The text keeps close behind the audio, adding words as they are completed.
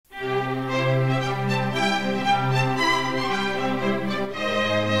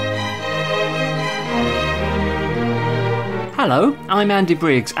Hello, I'm Andy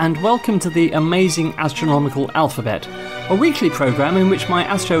Briggs and welcome to the Amazing Astronomical Alphabet, a weekly programme in which my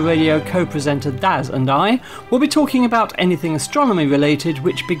Astro Radio co-presenter Daz and I will be talking about anything astronomy related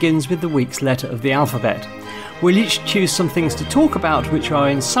which begins with the week's letter of the alphabet. We'll each choose some things to talk about which are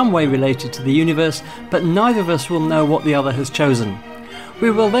in some way related to the universe, but neither of us will know what the other has chosen. We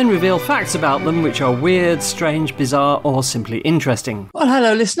will then reveal facts about them which are weird, strange, bizarre, or simply interesting. Well,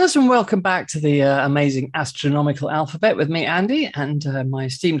 hello listeners, and welcome back to the Amazing Astronomical Alphabet with me, Andy, and my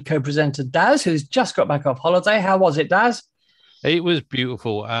esteemed co-presenter Daz, who's just got back off holiday. How was it, Daz? It was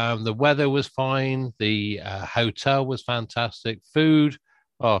beautiful. The weather was fine. The hotel was fantastic. Food,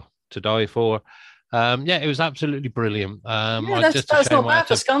 to die for. It was absolutely brilliant. That's not bad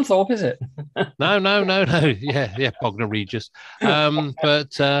for Scunthorpe, is it? No. Yeah, Bognor Regis.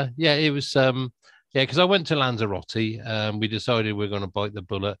 It was, because I went to Lanzarote. We decided we were going to bite the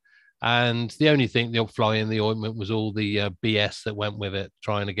bullet. And the only thing, the fly in the ointment was all the BS that went with it,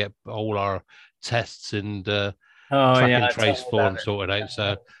 trying to get all our tests and track and trace form sorted out.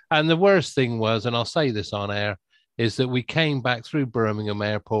 So, and the worst thing was, and I'll say this on air, is that we came back through Birmingham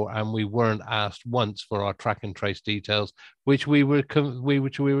Airport and we weren't asked once for our track and trace details, which we were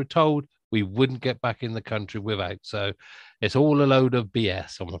told we wouldn't get back in the country without. So it's all a load of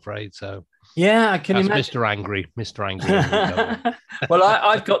BS, I'm afraid. So yeah, I can imagine. Mr. Angry. Well,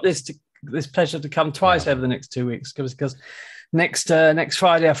 I've got this pleasure to come twice over the next 2 weeks because next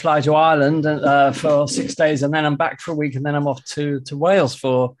Friday I fly to Ireland for 6 days, and then I'm back for a week, and then I'm off to Wales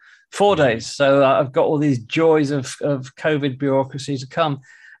for 4 days. So I've got all these joys of COVID bureaucracy to come.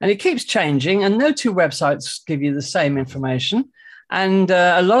 And it keeps changing, and no two websites give you the same information. And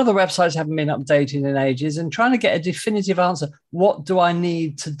a lot of the websites haven't been updated in ages, and trying to get a definitive answer, what do I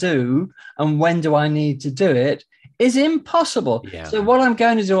need to do and when do I need to do it, is impossible. Yeah. So what I'm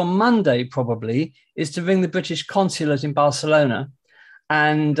going to do on Monday probably is to ring the British consulate in Barcelona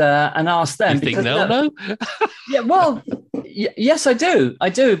and ask them. You think they'll know? Yeah, well, yes, I do.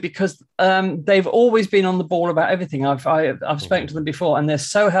 Because they've always been on the ball about everything. I've spoken to them before, and they're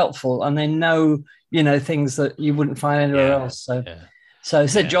so helpful, and they know things that you wouldn't find anywhere else. So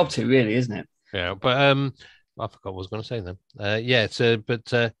it's their job to, really, isn't it? Yeah, but I forgot what I was going to say then.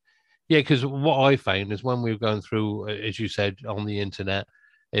 Because what I found is when we were going through, as you said, on the internet,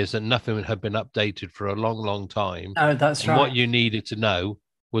 is that nothing had been updated for a long, long time. Oh, that's right. What you needed to know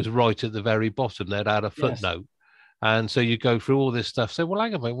was right at the very bottom. They'd add a footnote. Yes. And so you go through all this stuff. So, well,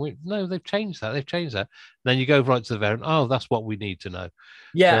 hang on a minute. No, they've changed that. And then you go right to the very, that's what we need to know.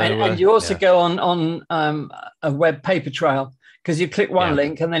 Yeah, so, and you also go on a web paper trail, because you click one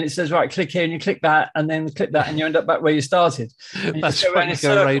link and then it says, right, click here, and you click that, and then click that, and you end up back where you started. That's right, you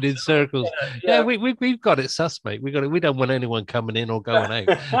go around in circles. Yeah, we've got it sus, mate. We don't want anyone coming in or going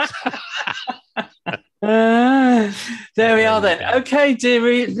out. There we are then. Okay, dear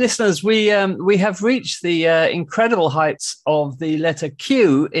listeners, we have reached the incredible heights of the letter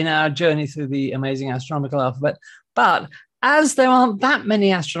Q in our journey through the amazing astronomical alphabet. But as there aren't that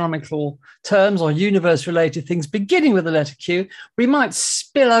many astronomical terms or universe-related things beginning with the letter Q, we might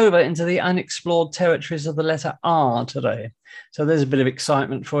spill over into the unexplored territories of the letter R today. So there's a bit of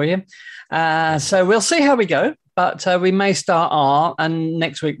excitement for you. So we'll see how we go. But we may start R, and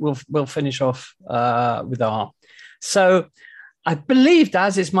next week we'll finish off with R. So I believe,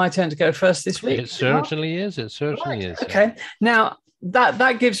 Daz, it's my turn to go first this week. It certainly is. Is. Okay. Now,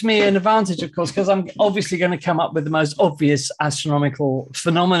 that gives me an advantage, of course, because I'm obviously going to come up with the most obvious astronomical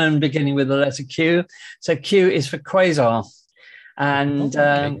phenomenon beginning with the letter Q. So Q is for quasar. And...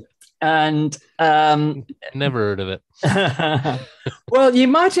 never heard of it. Well, you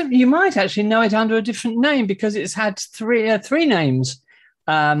might actually know it under a different name, because it's had three names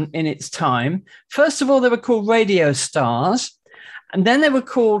in its time. First of all, they were called radio stars, and then they were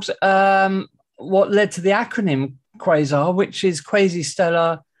called what led to the acronym quasar, which is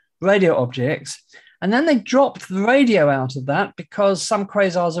quasi-stellar radio objects. And then they dropped the radio out of that because some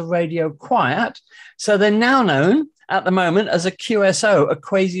quasars are radio quiet, so they're now known at the moment as a QSO, a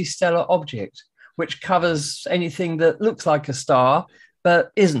quasi-stellar object, which covers anything that looks like a star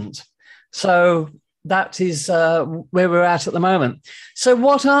but isn't. So that is where we're at the moment. So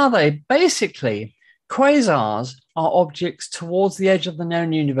what are they? Basically, quasars are objects towards the edge of the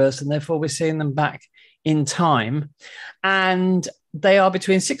known universe, and therefore we're seeing them back in time. And they are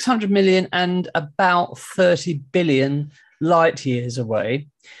between 600 million and about 30 billion light years away.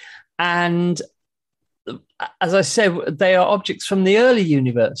 And as I said, they are objects from the early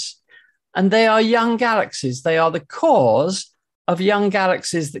universe, and they are young galaxies. They are the cores of young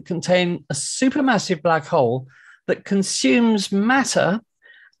galaxies that contain a supermassive black hole that consumes matter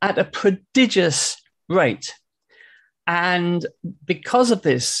at a prodigious rate. And because of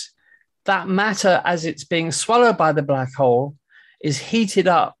this, that matter, as it's being swallowed by the black hole, is heated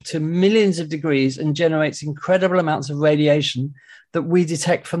up to millions of degrees and generates incredible amounts of radiation that we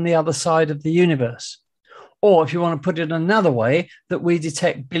detect from the other side of the universe. Or if you want to put it another way, that we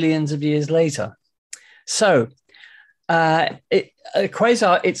detect billions of years later. So a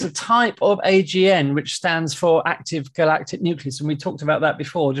quasar, it's a type of AGN, which stands for active galactic nucleus. And we talked about that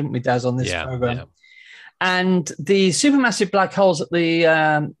before, didn't we, Daz, on this program? Yeah. And the supermassive black holes at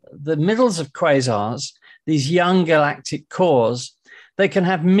the middles of quasars, these young galactic cores, they can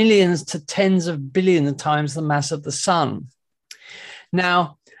have millions to tens of billions of times the mass of the sun.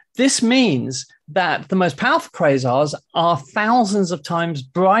 Now, this means that the most powerful quasars are thousands of times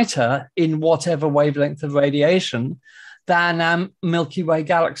brighter in whatever wavelength of radiation than our Milky Way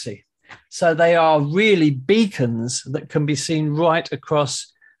galaxy. So they are really beacons that can be seen right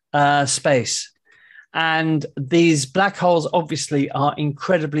across space. And these black holes obviously are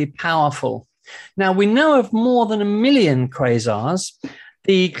incredibly powerful. Now, we know of more than 1 million quasars.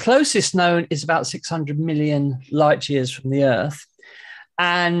 The closest known is about 600 million light years from the Earth.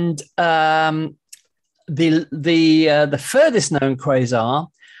 And the furthest known quasar,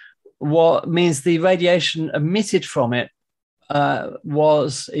 what means the radiation emitted from it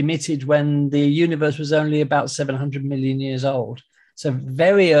was emitted when the universe was only about 700 million years old. So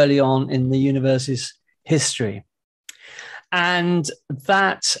very early on in the universe's history. And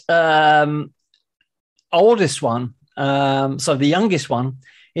that oldest one, so the youngest one,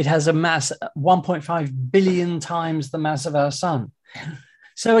 it has a mass 1.5 billion times the mass of our sun.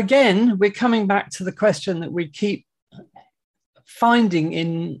 So again, we're coming back to the question that we keep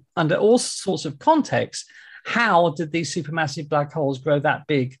finding under all sorts of contexts. How did these supermassive black holes grow that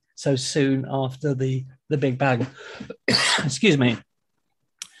big so soon after the Big Bang? Excuse me.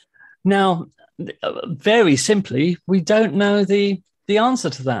 Now, very simply, we don't know the answer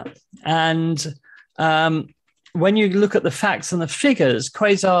to that. And when you look at the facts and the figures,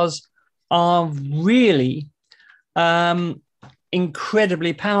 quasars are really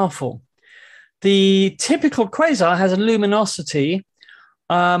incredibly powerful. The typical quasar has a luminosity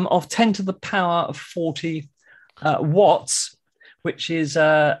of 10 to the power of 40 watts, which is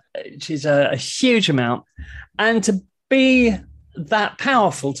a huge amount. And to be that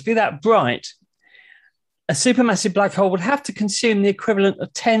powerful, to be that bright, a supermassive black hole would have to consume the equivalent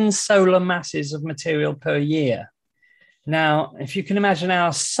of 10 solar masses of material per year. Now, if you can imagine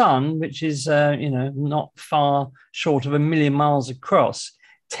our sun, which is not far short of 1 million miles across,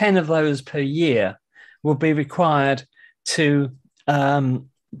 10 of those per year will be required to power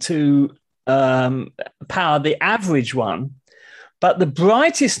the average one. But the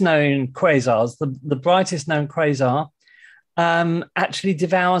brightest known quasars, the brightest known quasar, actually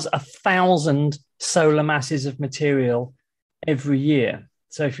devours 1,000 solar masses of material every year.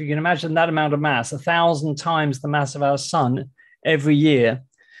 So if you can imagine that amount of mass, 1,000 times the mass of our sun every year.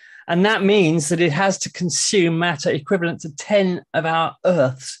 And that means that it has to consume matter equivalent to 10 of our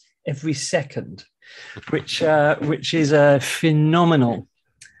Earths every second, which is a phenomenal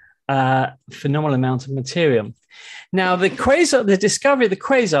amount of material. Now, the discovery of the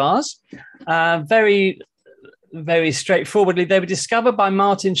quasars, very, very straightforwardly, they were discovered by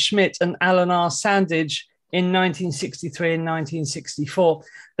Martin Schmidt and Alan R. Sandage in 1963 and 1964.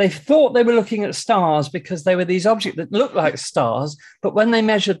 They thought they were looking at stars because they were these objects that looked like stars, but when they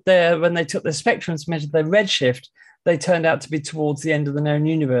took their spectrums, measured their redshift, they turned out to be towards the end of the known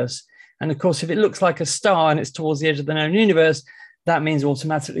universe. And of course, if it looks like a star and it's towards the edge of the known universe, that means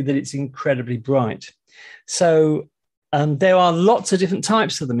automatically that it's incredibly bright. So there are lots of different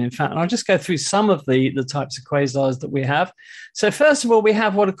types of them, in fact, and I'll just go through some of the types of quasars that we have. So first of all, we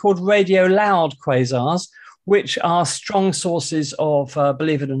have what are called radio loud quasars, which are strong sources of,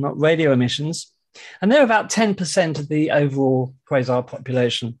 believe it or not, radio emissions. And they're about 10% of the overall quasar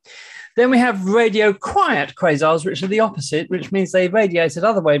population. Then we have radio quiet quasars, which are the opposite, which means they radiate at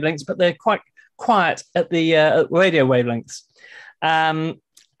other wavelengths, but they're quite quiet at the radio wavelengths. And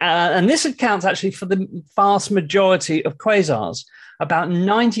this accounts actually for the vast majority of quasars. About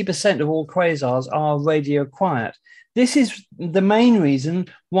 90% of all quasars are radio quiet. This is the main reason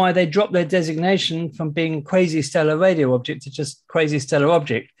why they dropped their designation from being quasi-stellar radio object to just quasi-stellar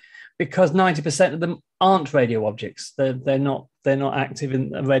object, because 90% of them aren't radio objects. They're not active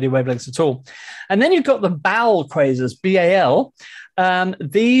in radio wavelengths at all. And then you've got the BAL quasars, BAL.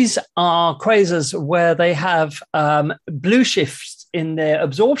 These are quasars where they have blue shifts in their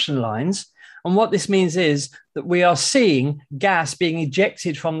absorption lines. And what this means is that we are seeing gas being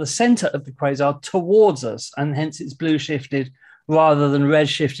ejected from the center of the quasar towards us, and hence it's blue shifted rather than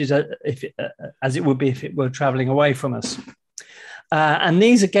redshifted as it would be if it were traveling away from us. And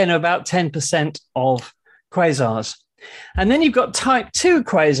these, again, are about 10% of quasars. And then you've got type 2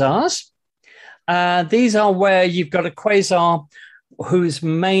 quasars. These are where you've got a quasar whose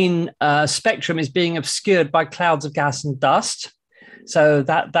main spectrum is being obscured by clouds of gas and dust. So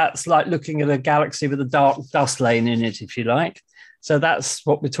that's like looking at a galaxy with a dark dust lane in it, if you like. So that's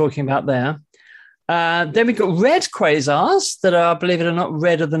what we're talking about there. Then we've got red quasars that are, believe it or not,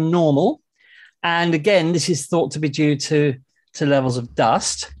 redder than normal. And again, this is thought to be due to levels of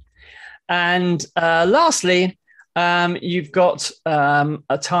dust. And lastly, you've got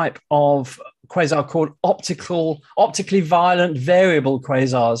a type of quasar called optically violent variable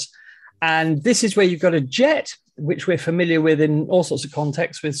quasars. And this is where you've got a jet, which we're familiar with in all sorts of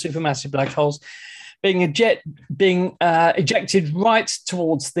contexts with supermassive black holes, being a jet being ejected right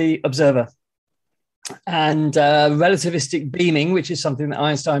towards the observer. And relativistic beaming, which is something that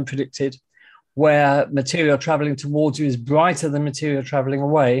Einstein predicted, where material traveling towards you is brighter than material traveling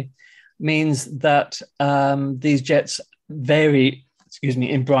away, means that these jets vary,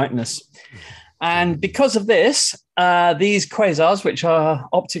 in brightness. And because of this, these quasars, which are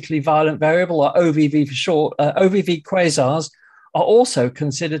optically violent variable, or OVV for short, OVV quasars are also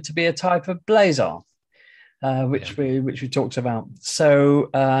considered to be a type of blazar, which we talked about. So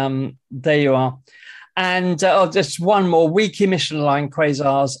there you are. And just one more, weak emission line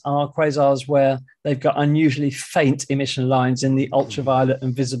quasars are quasars where they've got unusually faint emission lines in the ultraviolet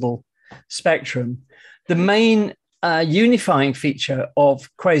and visible spectrum. The main unifying feature of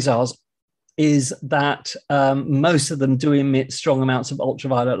quasars is that most of them do emit strong amounts of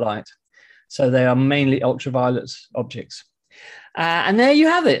ultraviolet light. So they are mainly ultraviolet objects. And there you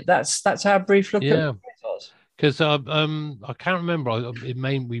have it. That's our brief look at quasars. Because I can't remember, we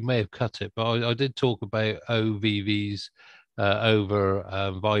may have cut it, but I did talk about OVVs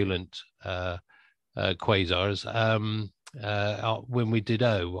over violent quasars when we did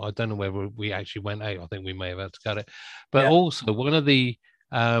O. I don't know whether we actually went out. I think we may have had to cut it. But also, one of the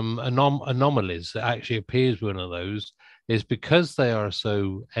anomalies that actually appears with one of those is because they are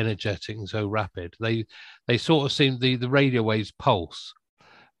so energetic and so rapid, they sort of seem, the radio waves pulse.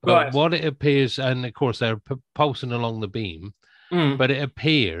 But what it appears, and of course they're pulsing along the beam, but it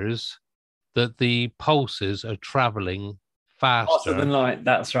appears that the pulses are traveling faster than light.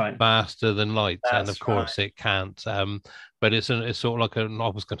 That's right. Faster than light, and of course it can't. But it's sort of like I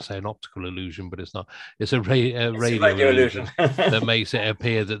was going to say an optical illusion, but it's not. It's a radio illusion that makes it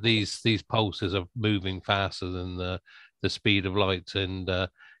appear that these pulses are moving faster than the speed of light, and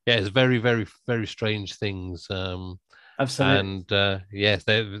it's very, very, very strange things. Absolutely. And yes,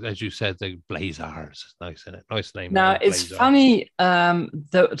 as you said, the blazars. Nice, isn't it? Nice name. Now it's funny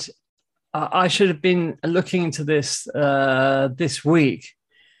that I should have been looking into this this week,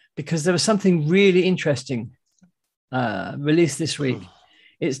 because there was something really interesting released this week.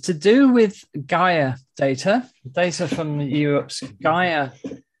 It's to do with Gaia data from Europe's Gaia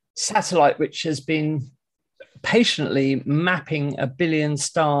satellite, which has been patiently mapping 1 billion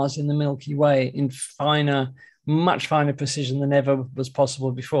stars in the Milky Way in much finer precision than ever was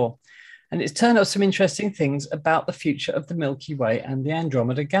possible before. And it's turned out some interesting things about the future of the Milky Way and the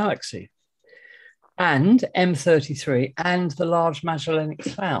Andromeda Galaxy, and M33 and the Large Magellanic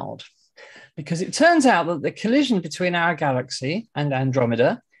Cloud. Because it turns out that the collision between our galaxy and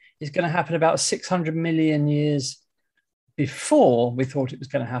Andromeda is going to happen about 600 million years before we thought it was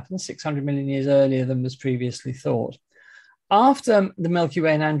going to happen, 600 million years earlier than was previously thought. After the Milky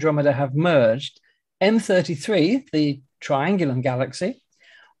Way and Andromeda have merged, M33, the triangulum galaxy,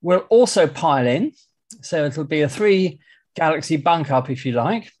 will also pile in. So it'll be a 3-galaxy bunk up, if you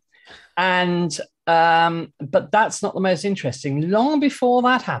like. And but that's not the most interesting. Long before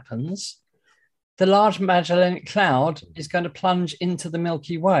that happens, the Large Magellanic Cloud is going to plunge into the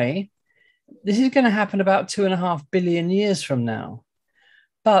Milky Way. This is going to happen about 2.5 billion years from now.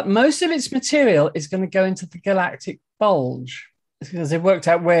 But most of its material is going to go into the galactic bulge, because they've worked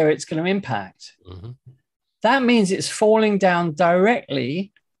out where it's going to impact. That means it's falling down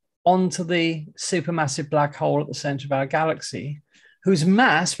directly onto the supermassive black hole at the center of our galaxy, whose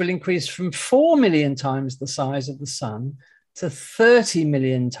mass will increase from 4 million times the size of the sun to 30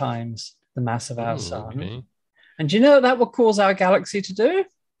 million times the mass of our sun. Okay. And do you know what that will cause our galaxy to do?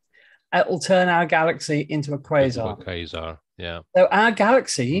 It will turn our galaxy into a quasar. Into a quasar, yeah. So our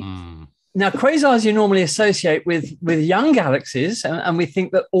galaxy... Now, quasars you normally associate with young galaxies, and we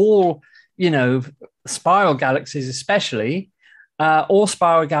think that all, spiral galaxies especially, all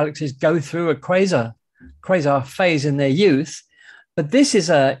spiral galaxies go through a quasar phase in their youth. But this is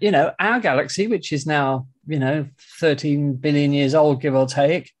our galaxy, which is now 13 billion years old, give or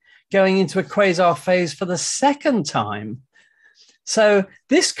take, going into a quasar phase for the second time. So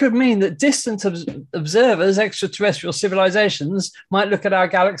this could mean that distant observers, extraterrestrial civilizations, might look at our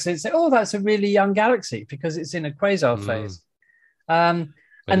galaxy and say, oh, that's a really young galaxy because it's in a quasar phase. And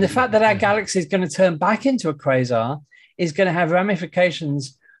the fact that our galaxy is going to turn back into a quasar is going to have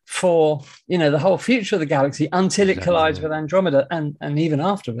ramifications for, the whole future of the galaxy until it collides with Andromeda and even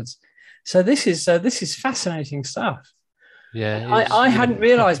afterwards. So this is fascinating stuff. Yeah, I hadn't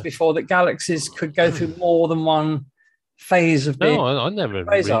realized before that galaxies could go through more than one phase of being. No, I never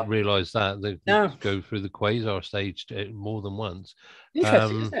realized that they go through the quasar stage more than once.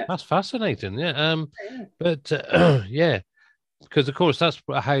 Interesting, isn't it? That's fascinating. Yeah. But because of course that's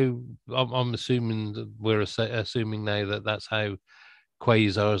how I'm assuming that we're assuming now that that's how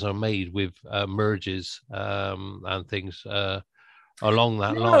quasars are made, with merges and things along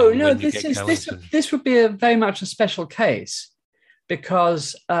that line. No, this would be very much a special case.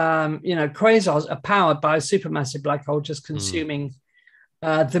 Because, quasars are powered by a supermassive black hole just consuming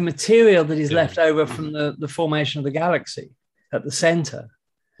the material that is left over from the formation of the galaxy at the center.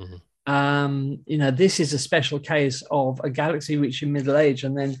 This is a special case of a galaxy reaching middle age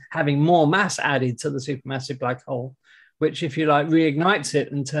and then having more mass added to the supermassive black hole, which, if you like, reignites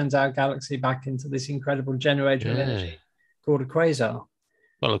it and turns our galaxy back into this incredible generator of energy called a quasar.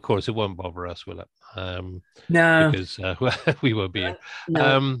 Well, of course, it won't bother us, will it? No, because we won't be here.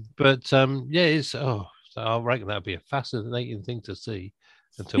 No. So I reckon that'd be a fascinating thing to see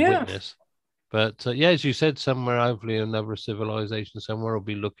and to witness. But as you said, somewhere, hopefully another civilization somewhere will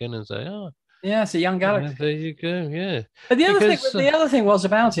be looking and say, "Oh, yeah, it's a young galaxy." There you go. Yeah. But the other thing was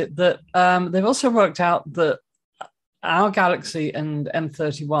about it that they've also worked out that our galaxy and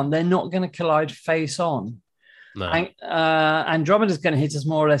M31, they're not going to collide face on. No. Andromeda's going to hit us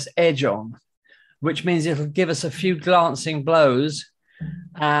more or less edge on, which means it'll give us a few glancing blows,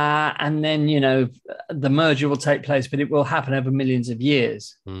 and then the merger will take place, but it will happen over millions of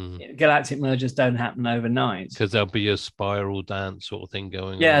years. Galactic mergers don't happen overnight because there'll be a spiral dance sort of thing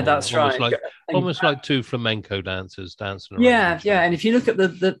going on. Yeah, that's almost right. Almost like two flamenco dancers dancing around. Yeah. And if you look at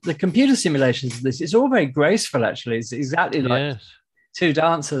the computer simulations of this, it's all very graceful. Actually, it's exactly like two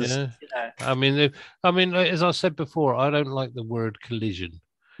dancers. Yeah. I mean, as I said before, I don't like the word collision.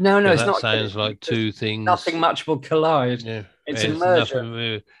 No, it's not. Sounds like two things. Nothing much will collide. Yeah, it's a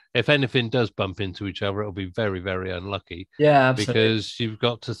merger. If anything does bump into each other, it'll be very, very unlucky. Yeah, absolutely. Because you've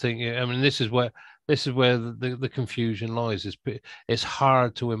got to think. I mean, this is where the confusion lies. It's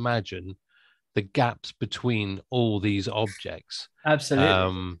hard to imagine the gaps between all these objects.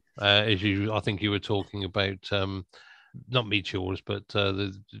 Absolutely. I think you were talking about. Not meteors, but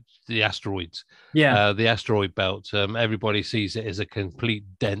the asteroids. Yeah, the asteroid belt. Everybody sees it as a complete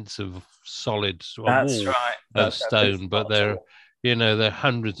dense of solid That's wall right. of stone, but they're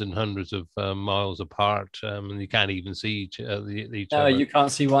hundreds and hundreds of miles apart, and you can't even see each other. No, you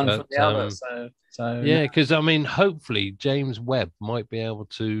can't see one from the other. So because hopefully James Webb might be able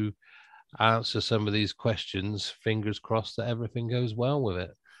to answer some of these questions. Fingers crossed that everything goes well with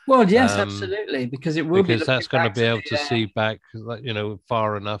it. Well, yes, absolutely, because it will because that's going to be able to see back,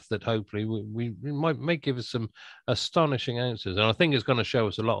 far enough that hopefully we might give us some astonishing answers, and I think it's going to show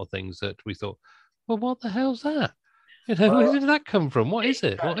us a lot of things that we thought, well, what the hell's that? Where did that come from? What is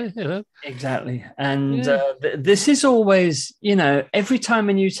it? Exactly, and this is always, every time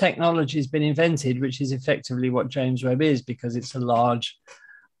a new technology has been invented, which is effectively what James Webb is, because it's a large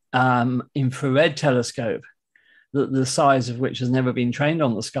infrared telescope. The size of which has never been trained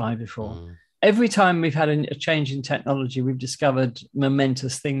on the sky before. Every time we've had a change in technology, we've discovered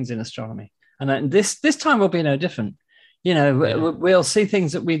momentous things in astronomy. And this time will be no different. We'll see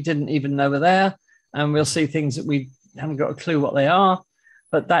things that we didn't even know were there, and we'll see things that we haven't got a clue what they are.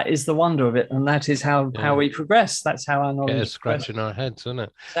 But that is the wonder of it, and that is how we progress. That's how our knowledge is scratching our heads, isn't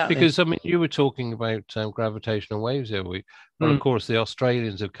it? Exactly. Because you were talking about gravitational waves the other week. Well, of course, the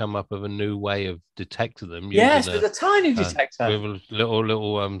Australians have come up with a new way of detecting them. Yes, with a tiny detector, with a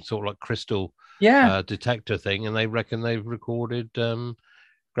little sort of like crystal detector thing, and they reckon they've recorded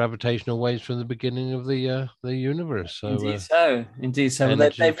gravitational waves from the beginning of the universe. So, indeed so.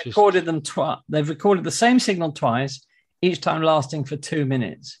 They've recorded them twice. They've recorded the same signal twice, each time lasting for 2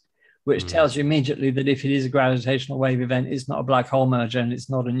 minutes, which tells you immediately that if it is a gravitational wave event, it's not a black hole merger and it's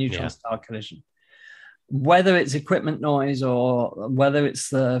not a neutron star collision. Whether it's equipment noise or whether it's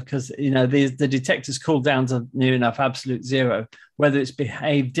because the detectors cooled down to near enough absolute zero, whether it's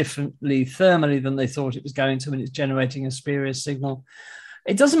behaved differently thermally than they thought it was going to and it's generating a spurious signal,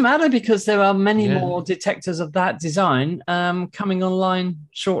 it doesn't matter, because there are many more detectors of that design coming online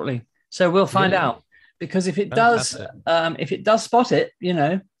shortly. So we'll find out. because if it Fantastic. does spot it,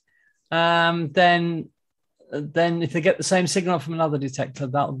 then if they get the same signal from another detector,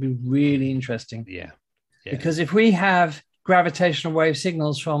 that would be really interesting. Yeah. Because if we have gravitational wave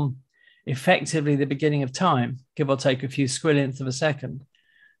signals from effectively the beginning of time, give or take a few squillionths of a second,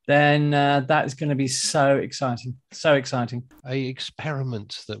 then that's going to be so exciting. So exciting. A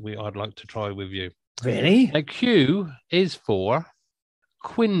experiment that I'd like to try with you. Really? Now, Q is for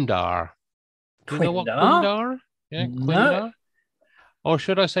Quindar. Do you know what Quindar? Yeah, Quindar. No. Or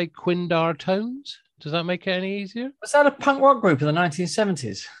should I say Quindar tones? Does that make it any easier? Was that a punk rock group in the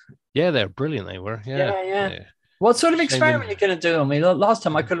 1970s? Yeah, they're brilliant. They were. Yeah. What sort of experiment are you going to do on me? Last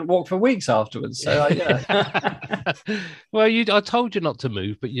time I couldn't walk for weeks afterwards. So well, I told you not to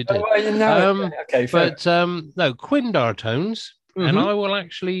move, but you did. Oh, well, no. Okay, fair. But no, Quindar tones, and I will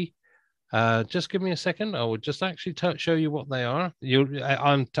actually just give me a second. I will just actually show you what they are.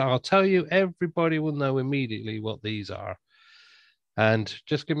 I'll tell you. Everybody will know immediately what these are. And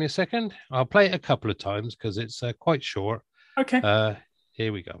just give me a second. I'll play it a couple of times because it's quite short. Okay.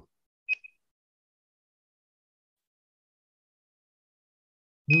 Here we go.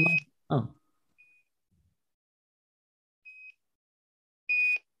 Oh.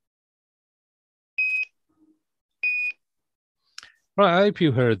 Right, I hope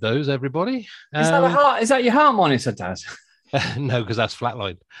you heard those, everybody. Is that your heart monitor, Daz? No, because that's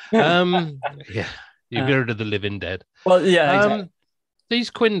flatline. Yeah, you've heard of the living dead. Well, yeah, exactly. These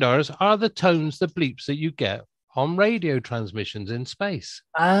Quindars are the tones, the bleeps that you get on radio transmissions in space.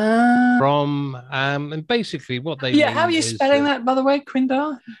 From and basically what they mean how are you spelling that, by the way,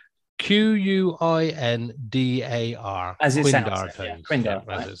 Quindar? Quindar, as it Quindar sounds. tones, Quindar,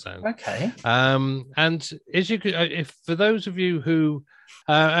 as it sounds. Okay. And as you could, if for those of you who,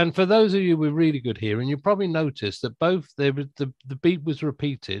 and for those of you with really good hearing, you probably noticed that both the beat was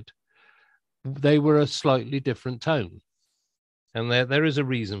repeated. They were a slightly different tone, and there is a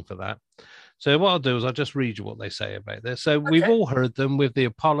reason for that. So what I'll do is I'll just read you what they say about this. So we've all heard them with the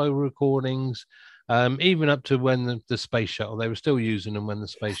Apollo recordings. Even up to when the space shuttle, they were still using them when the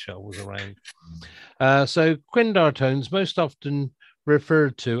space shuttle was around. So Quindar tones, most often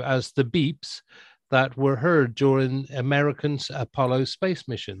referred to as the beeps that were heard during American Apollo space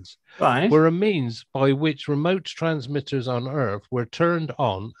missions, were a means by which remote transmitters on Earth were turned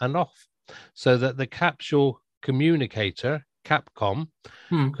on and off so that the capsule communicator, Capcom,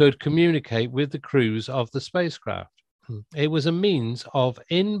 could communicate with the crews of the spacecraft. It was a means of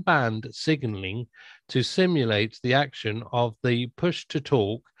in-band signaling to simulate the action of the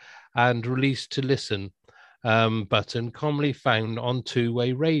push-to-talk and release-to-listen button commonly found on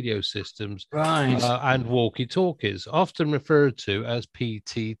two-way radio systems and walkie-talkies, often referred to as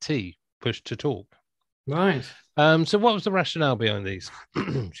PTT, push-to-talk. Right. So what was the rationale behind these?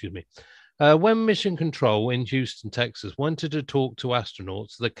 Excuse me. When Mission Control in Houston, Texas, wanted to talk to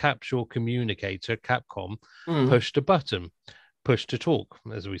astronauts, the capsule communicator, Capcom, pushed a button, push to talk,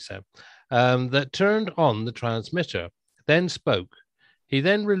 as we said, that turned on the transmitter, then spoke. He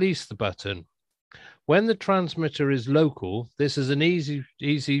then released the button. When the transmitter is local, this is easy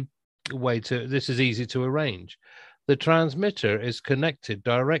to arrange. The transmitter is connected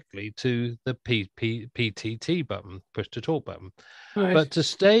directly to the PTT button, push to talk button. Right. But to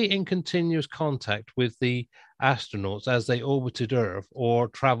stay in continuous contact with the astronauts as they orbited Earth or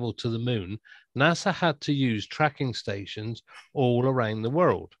traveled to the moon, NASA had to use tracking stations all around the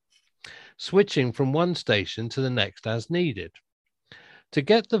world, switching from one station to the next as needed. To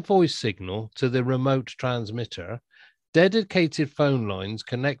get the voice signal to the remote transmitter, dedicated phone lines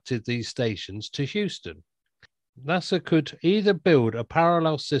connected these stations to Houston. NASA could either build a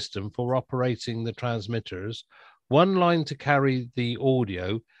parallel system for operating the transmitters, one line to carry the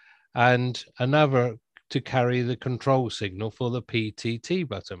audio and another to carry the control signal for the PTT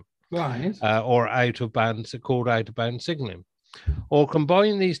button, or out-of-band signaling, or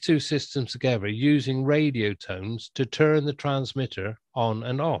combine these two systems together using radio tones to turn the transmitter on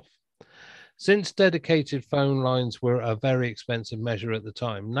and off. Since dedicated phone lines were a very expensive measure at the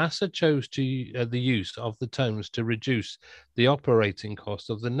time, NASA chose the use of the tones to reduce the operating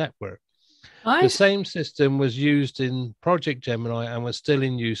cost of the network. The same system was used in Project Gemini and was still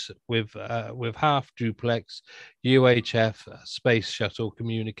in use with half-duplex UHF space shuttle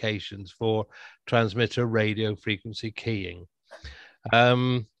communications for transmitter radio frequency keying.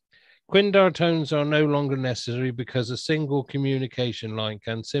 Quindar tones are no longer necessary because a single communication line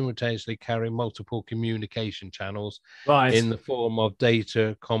can simultaneously carry multiple communication channels in the form of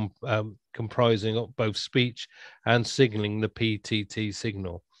data comprising of both speech and signaling the PTT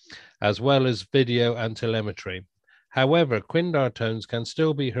signal, as well as video and telemetry. However, Quindar tones can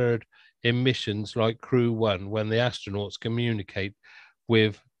still be heard in missions like Crew 1 when the astronauts communicate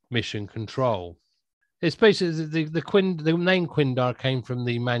with mission control. It's basically the name Quindar came from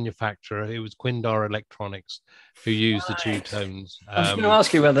the manufacturer. It was Quindar Electronics who used the two tones. I was going to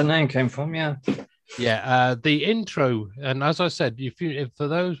ask you where the name came from. Yeah. Yeah. The intro, and as I said, if for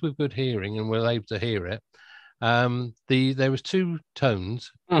those with good hearing and were able to hear it, there was two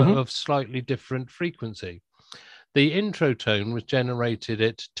tones but of slightly different frequency. The intro tone was generated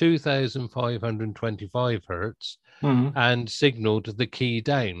at 2,525 hertz and signaled the key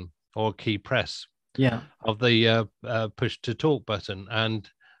down or key press of the push to talk button and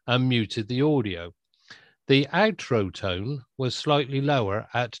unmuted the audio. The outro tone was slightly lower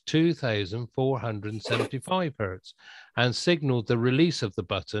at 2,475 hertz and signaled the release of the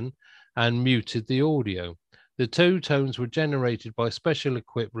button and muted the audio. The two tones were generated by special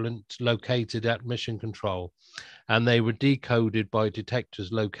equipment located at mission control, and they were decoded by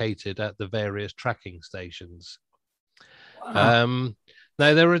detectors located at the various tracking stations. Wow.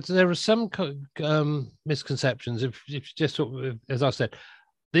 Now, there are some misconceptions. If just as I said,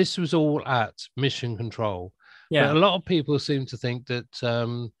 this was all at mission control. Yeah. But a lot of people seem to think that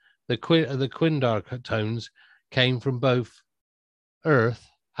the Quindar tones came from both Earth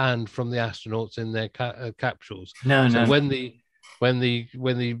and from the astronauts in their capsules. So when the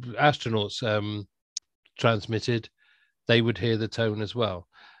astronauts transmitted, they would hear the tone as well.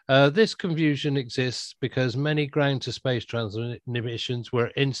 This confusion exists because many ground-to-space transmissions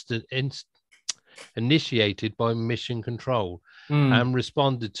were initiated by mission control and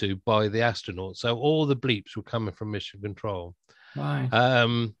responded to by the astronauts. So all the bleeps were coming from mission control. Right.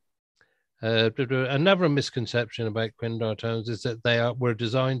 Another misconception about Quindar tones is that they were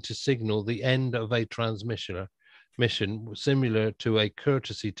designed to signal the end of a transmission similar to a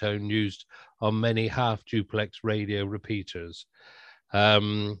courtesy tone used on many half-duplex radio repeaters.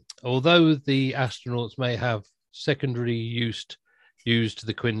 Although the astronauts may have secondarily used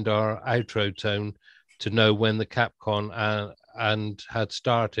the Quindar outro tone to know when the Capcom and had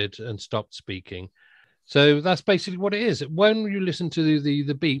started and stopped speaking. So that's basically what it is. When you listen to the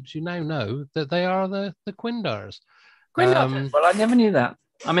beeps, you now know that they are the Quindars. Well, I never knew that.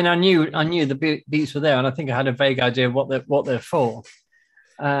 I mean, I knew the beeps were there, and I think I had a vague idea of what they're for.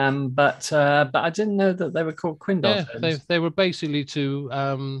 But I didn't know that they were called Quindar. Yeah, they were basically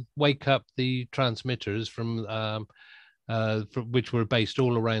to wake up the transmitters from which were based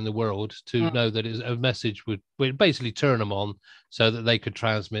all around the world to know that a message would basically turn them on so that they could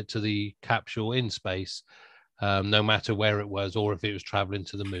transmit to the capsule in space, no matter where it was or if it was traveling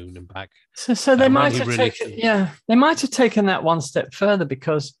to the moon and back. So they might have they might have taken that one step further,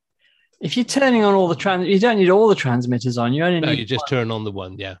 because if you're turning on all the you don't need all the transmitters on. You only need you just turn on the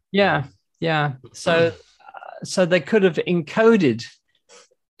one. Yeah. So they could have encoded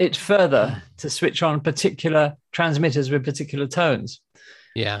it further to switch on particular transmitters with particular tones.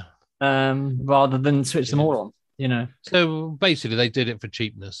 Yeah. Rather than switch them all on, So basically they did it for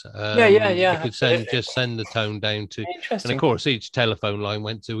cheapness. Yeah. They could just send the tone down to, and of course each telephone line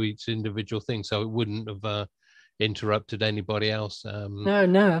went to each individual thing, so it wouldn't have interrupted anybody else.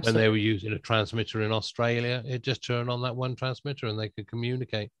 No. When they were using a transmitter in Australia, it just turned on that one transmitter and they could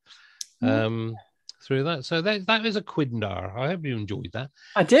communicate. Through that. So that is a Quindar. I hope you enjoyed that.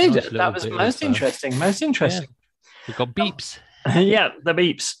 I did. That was most interesting. Most interesting. Yeah. We've got beeps. Yeah, the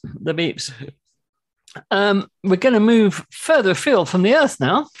beeps. We're going to move further afield from the Earth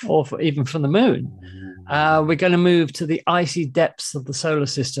now, or even from the moon. We're going to move to the icy depths of the solar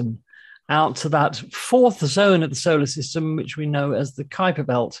system, out to that fourth zone of the solar system, which we know as the Kuiper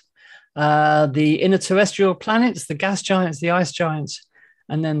Belt. The inner terrestrial planets, the gas giants, the ice giants,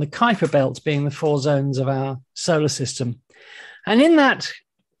 and then the Kuiper Belt being the four zones of our solar system. And in that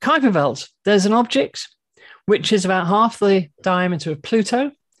Kuiper Belt, there's an object which is about half the diameter of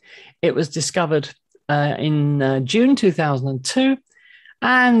Pluto. It was discovered in June 2002,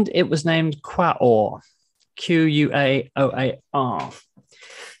 and it was named Quaoar, Quaoar.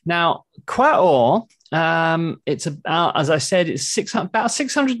 Now, Quaoar, it's about, as I said, it's about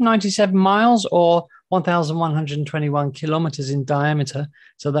 697 miles or 1,121 kilometers in diameter.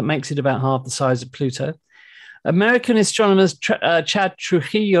 So that makes it about half the size of Pluto. American astronomers Chad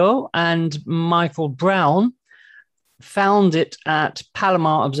Trujillo and Michael Brown found it at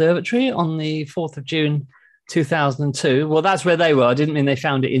Palomar Observatory on the 4th of June, 2002. Well, that's where they were. I didn't mean they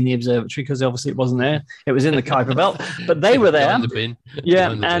found it in the observatory, because obviously it wasn't there. It was in the Kuiper Belt, but they were there. And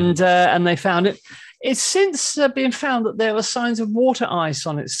they found it. It's since been found that there were signs of water ice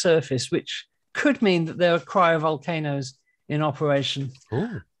on its surface, which could mean that there are cryovolcanoes in operation.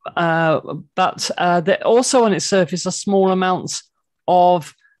 there also on its surface are small amounts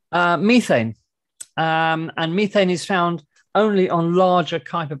of methane. And methane is found only on larger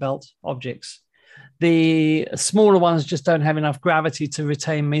Kuiper belt objects. The smaller ones just don't have enough gravity to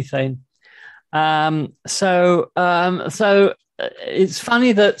retain methane. So it's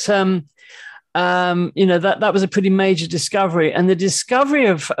funny that that was a pretty major discovery, and the discovery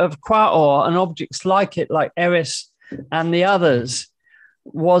of Quaoar and objects like it, like Eris and the others,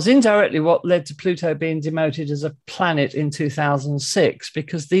 was indirectly what led to Pluto being demoted as a planet in 2006,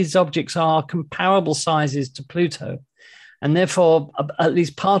 because these objects are comparable sizes to Pluto. And therefore, at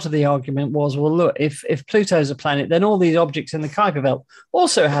least part of the argument was, well, look, if Pluto's a planet, then all these objects in the Kuiper belt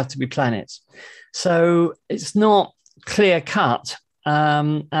also have to be planets. So it's not clear cut.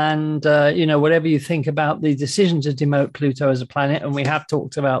 Whatever you think about the decision to demote Pluto as a planet, and we have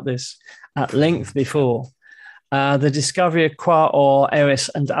talked about this at length before, the discovery of Quaoar, Eris,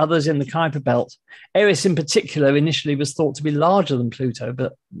 and others in the Kuiper belt. Eris in particular initially was thought to be larger than Pluto,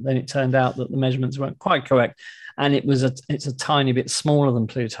 but then it turned out that the measurements weren't quite correct, and it's a tiny bit smaller than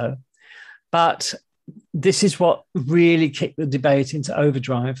Pluto. But this is what really kicked the debate into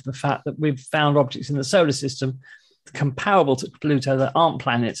overdrive, the fact that we've found objects in the solar system comparable to Pluto that aren't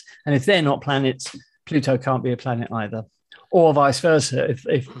planets, and if they're not planets, Pluto can't be a planet either. Or vice versa.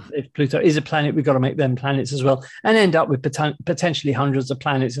 If Pluto is a planet, we've got to make them planets as well, and end up with potentially hundreds of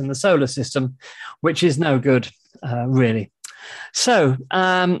planets in the solar system, which is no good, really. So,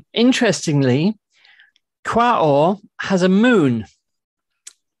 interestingly, Quaoar has a moon.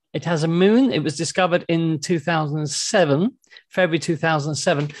 It has a moon. It was discovered in 2007, February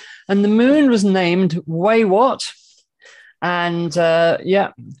 2007, and the moon was named Waywat. And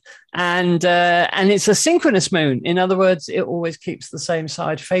it's a synchronous moon. In other words, it always keeps the same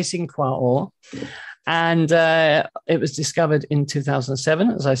side facing Quaoar. And it was discovered in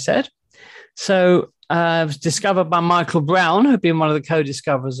 2007, as I said. So it was discovered by Michael Brown, who'd been one of the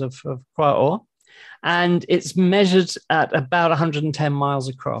co-discoverers of Quaoar. And it's measured at about 110 miles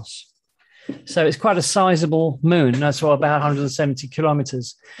across. So it's quite a sizable moon. That's about 170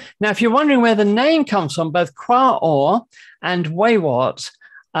 kilometers. Now, if you're wondering where the name comes from, both Quaoar and Waywat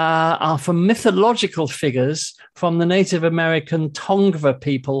are from mythological figures from the Native American Tongva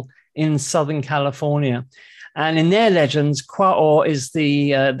people in Southern California. And in their legends, Quaoar is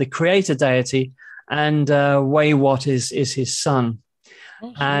the creator deity, and Waywat is his son.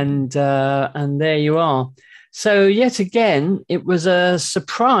 Oh, and there you are. So yet again, it was a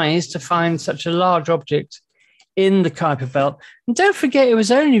surprise to find such a large object in the Kuiper belt. And don't forget, it was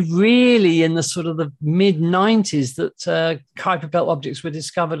only really in the sort of the mid-90s that Kuiper belt objects were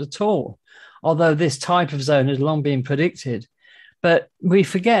discovered at all, although this type of zone has long been predicted. But we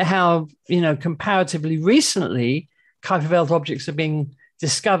forget how, comparatively recently, Kuiper belt objects are being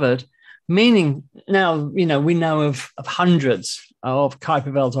discovered, meaning now, we know of hundreds of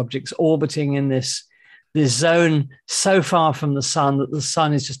Kuiper belt objects orbiting in this zone so far from the sun that the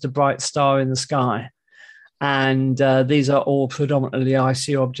sun is just a bright star in the sky. And these are all predominantly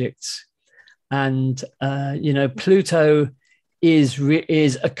icy objects. And, Pluto is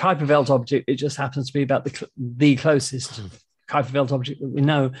a Kuiper belt object. It just happens to be about the closest Kuiper belt object that we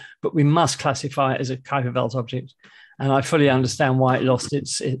know, but we must classify it as a Kuiper belt object. And I fully understand why it lost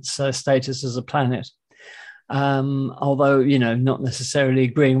its status as a planet. Although, not necessarily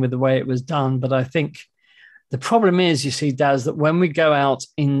agreeing with the way it was done, but I think the problem is, you see, Daz, that when we go out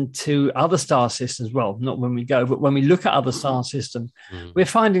into other star systems, well, not when we go, but when we look at other star systems, we're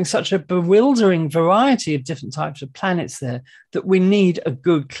finding such a bewildering variety of different types of planets there that we need a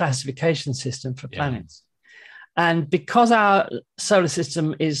good classification system for planets. And because our solar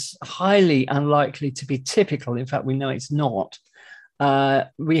system is highly unlikely to be typical, in fact, we know it's not,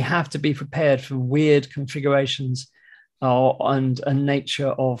 we have to be prepared for weird configurations and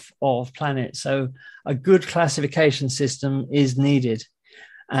nature of planets. So a good classification system is needed.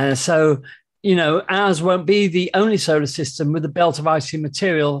 So, ours won't be the only solar system with a belt of icy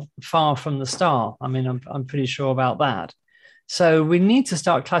material far from the star. I mean, I'm pretty sure about that. So we need to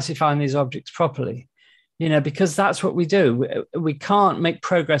start classifying these objects properly, because that's what we do. We can't make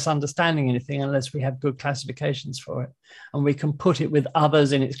progress understanding anything unless we have good classifications for it. And we can put it with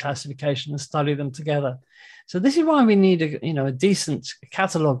others in its classification and study them together. So this is why we need a decent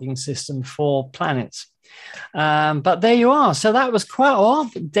cataloging system for planets. But there you are. So that was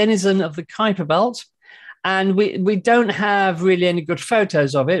Quaoar, denizen of the Kuiper belt. And we don't have really any good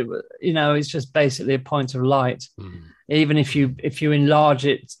photos of it. It's just basically a point of light. Even if you enlarge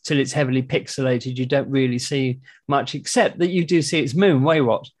it till it's heavily pixelated, you don't really see much, except that you do see its moon,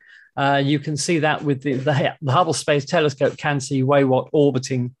 Waywat. You can see that with the Hubble Space Telescope can see Wayward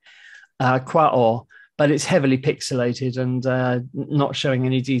orbiting Quaoar, but it's heavily pixelated and not showing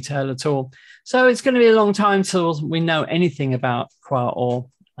any detail at all. So it's going to be a long time till we know anything about Quaoar,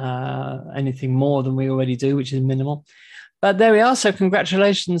 anything more than we already do, which is minimal. But there we are. So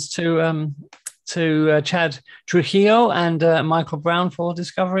congratulations to Chad Trujillo and Michael Brown for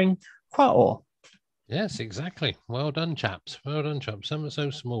discovering Quaoar. Yes, exactly. Well done, chaps. Well done, chaps. Some are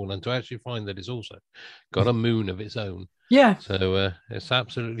so small, and to actually find that it's also got a moon of its own. Yeah. So it's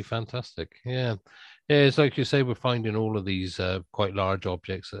absolutely fantastic. Yeah. Yeah, it's like you say, we're finding all of these quite large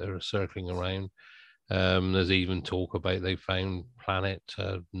objects that are circling around. There's even talk about they found planet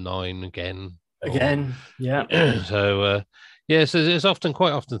 9 again. Yeah. So yes, there's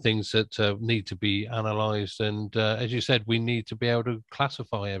quite often things that need to be analysed, and as you said, we need to be able to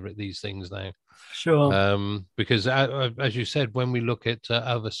classify these things now. Sure. Because as you said, when we look at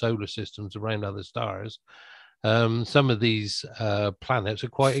other solar systems around other stars, some of these planets are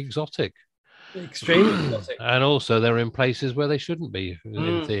quite exotic. Extremely exotic. And also they're in places where they shouldn't be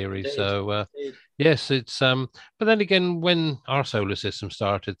in theory. Indeed, so yes, it's but then again, when our solar system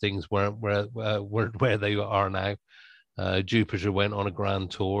started, things weren't where they are now. Jupiter went on a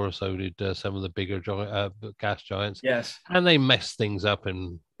grand tour, so did some of the bigger gas giants. Yes, and they messed things up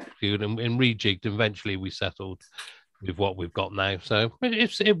and rejigged. Eventually we settled with what we've got now, so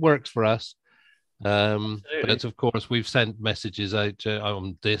it works for us. But of course, we've sent messages out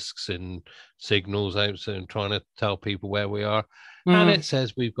on discs and signals out and trying to tell people where we are. And it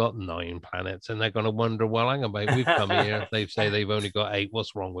says we've got 9 planets, and they're going to wonder, well, hang on, we've come here. They say they've only got 8.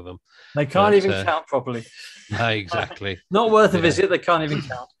 What's wrong with them? They can't even count properly. Exactly. Not worth a visit. They can't even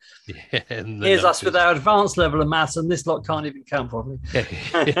count. Yeah, here's us with our advanced level of maths, and this lot can't even count properly.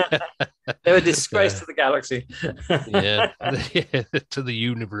 They're a disgrace to the galaxy. To the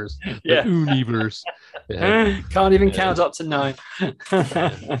universe. The universe. Can't even count up to 9.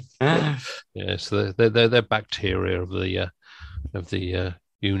 So they're bacteria of the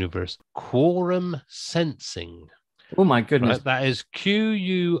universe. Quorum sensing. Oh my goodness! Right, that is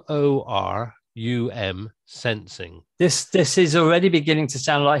QUORUM sensing. This is already beginning to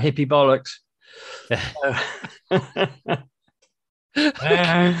sound like hippie bollocks.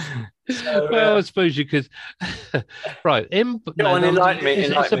 Well, I suppose you could. Right.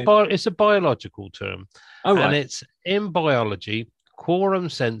 It's a biological term. Oh, right. And it's in biology, quorum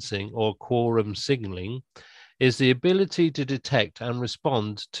sensing or quorum signaling is the ability to detect and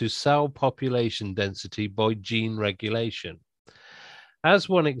respond to cell population density by gene regulation. As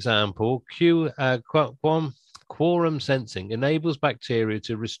one example, quorum sensing enables bacteria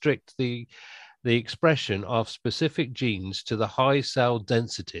to restrict the expression of specific genes to the high cell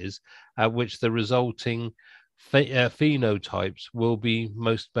densities at which the resulting phenotypes will be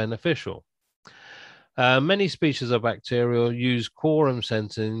most beneficial. Many species of bacteria use quorum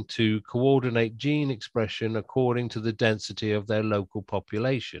sensing to coordinate gene expression according to the density of their local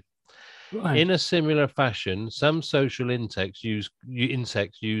population. Right. In a similar fashion, some social insects use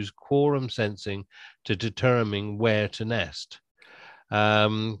quorum sensing to determine where to nest.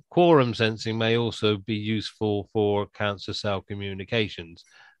 Quorum sensing may also be useful for cancer cell communications.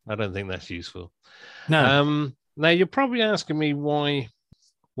 I don't think that's useful. No. Now you're probably asking me why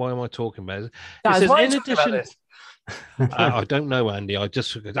am I talking about it? It says, in addition, I don't know, Andy. I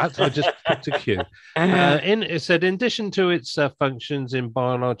just picked a cue. It said, in addition to its functions in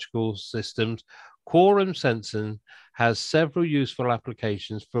biological systems, quorum sensing has several useful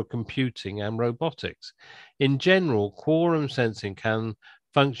applications for computing and robotics. In general, quorum sensing can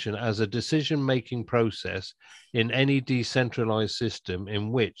function as a decision-making process in any decentralized system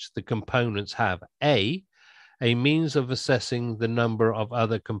in which the components have a means of assessing the number of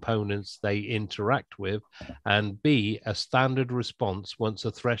other components they interact with, and B, a standard response once a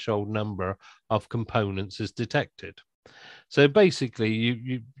threshold number of components is detected. So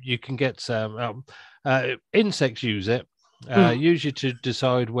basically, you can get some insects use it, usually to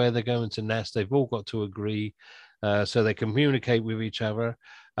decide where they're going to nest. They've all got to agree, so they communicate with each other.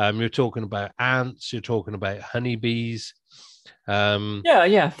 You're talking about ants. You're talking about honeybees. That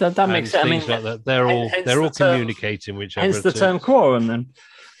makes sense. I mean, like that. They're all communicating with each other. Hence the term quorum, then.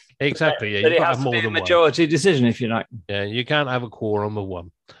 Exactly. Yeah, but it has to be a majority decision, if you like. Yeah, you can't have a quorum of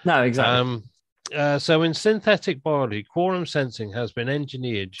one. No, exactly. So in synthetic biology, quorum sensing has been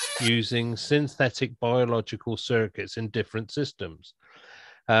engineered using synthetic biological circuits in different systems.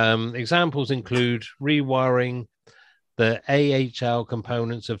 Examples include rewiring the AHL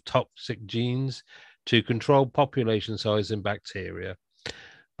components of toxic genes to control population size in bacteria.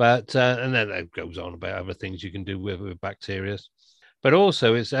 But and then that goes on about other things you can do with bacteria. But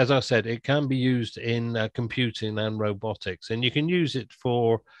also, it's, as I said, it can be used in computing and robotics, and you can use it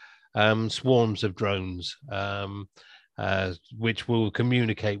for swarms of drones, which will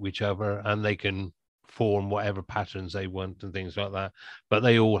communicate with each other, and they can form whatever patterns they want and things like that. But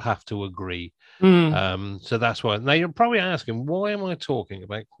they all have to agree. So that's why. Now you're probably asking, why am I talking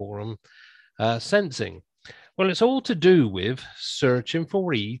about quorum sensing? Well, it's all to do with searching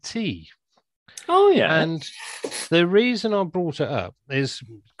for ET. Oh yeah. And the reason I brought it up is,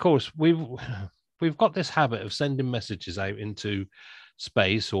 of course, we've got this habit of sending messages out into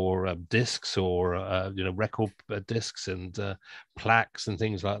space, or discs, or record discs and plaques and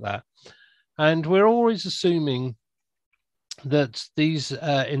things like that. And we're always assuming that these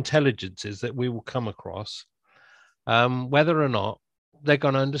intelligences that we will come across, whether or not they're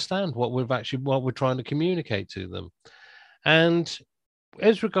going to understand what we're trying to communicate to them. And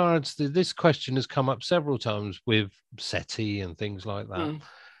as regards to this question has come up several times with SETI and things like that,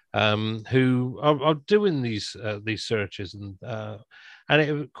 who are doing these searches, and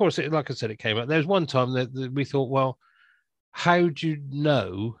of course, like I said, it came up. There's one time that we thought, well, how do you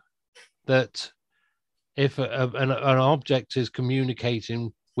know that if an object is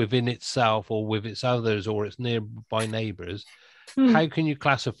communicating within itself or with its others or its nearby neighbors, how can you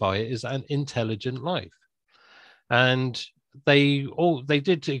classify it as an intelligent life? And they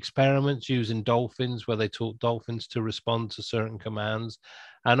did experiments using dolphins, where they taught dolphins to respond to certain commands,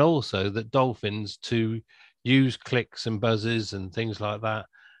 and also that dolphins to use clicks and buzzes and things like that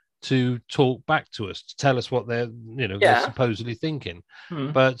to talk back to us, to tell us what they're supposedly thinking.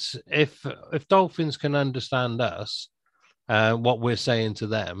 But if dolphins can understand us, what we're saying to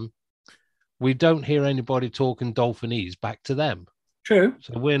them, we don't hear anybody talking Dolphinese back to them. True.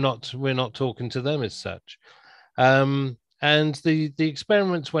 So we're not talking to them as such. And the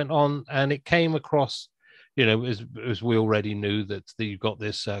experiments went on, and it came across, as we already knew, that you've got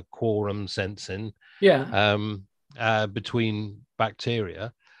this quorum sensing between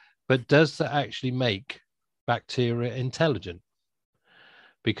bacteria. But does that actually make bacteria intelligent?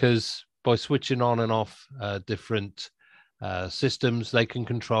 Because by switching on and off different systems, they can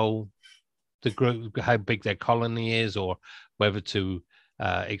control the group, how big their colony is, or whether to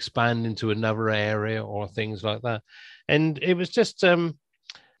expand into another area or things like that. And it was just something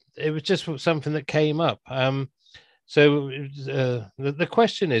that came up. So the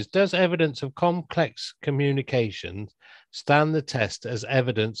question is, does evidence of complex communication stand the test as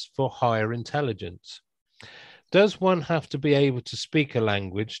evidence for higher intelligence? Does one have to be able to speak a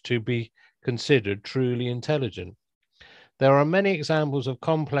language to be considered truly intelligent? There are many examples of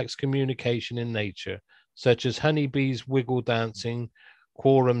complex communication in nature, such as honeybees wiggle dancing,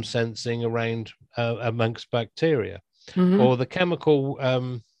 quorum sensing around amongst bacteria, or the chemical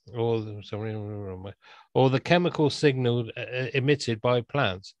or the chemical signal emitted by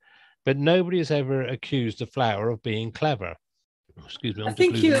plants. But nobody has ever accused a flower of being clever. Excuse me. I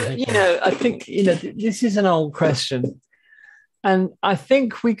think this is an old question, and I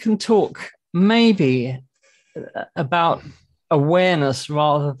think we can talk maybe about awareness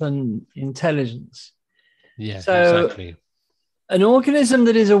rather than intelligence. Yeah, so exactly. An organism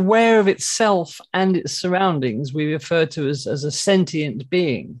that is aware of itself and its surroundings, we refer to as a sentient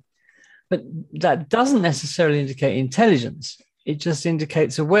being. But that doesn't necessarily indicate intelligence. It just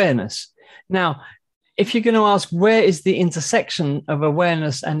indicates awareness. Now, if you're going to ask where is the intersection of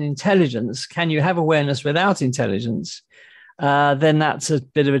awareness and intelligence, can you have awareness without intelligence? Then that's a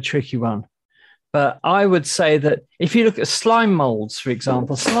bit of a tricky one. But I would say that if you look at slime molds, for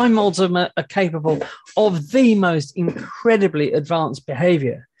example, slime molds are capable of the most incredibly advanced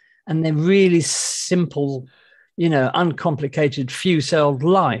behavior. And they're really simple, uncomplicated, few-celled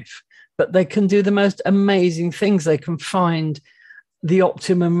life. But they can do the most amazing things. They can find the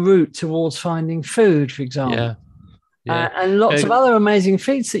optimum route towards finding food, for example. Yeah. And lots of other amazing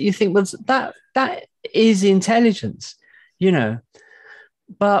feats that you think, well, that is intelligence,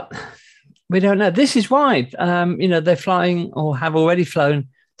 But we don't know. This is why, they're flying or have already flown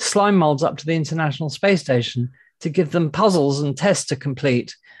slime molds up to the International Space Station to give them puzzles and tests to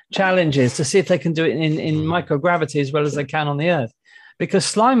complete, challenges to see if they can do it in microgravity as well as they can on the Earth. Because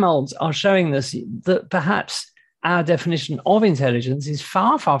slime molds are showing us that perhaps our definition of intelligence is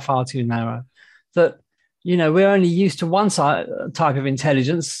far, far, far too narrow. That, we're only used to one type of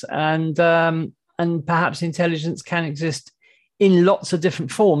intelligence, and perhaps intelligence can exist in lots of different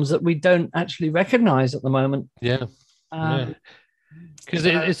forms that we don't actually recognize at the moment. Yeah. Because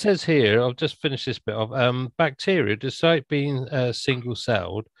it says here, I'll just finish this bit of bacteria, despite being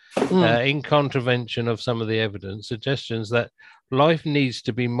single-celled, in contravention of some of the evidence, suggestions that life needs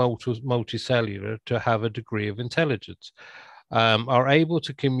to be multicellular to have a degree of intelligence. are able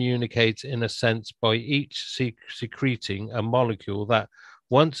to communicate in a sense by each secreting a molecule that,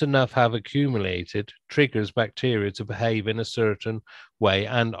 once enough have accumulated, triggers bacteria to behave in a certain way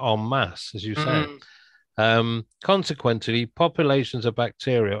and en masse, as you say. Consequently, populations of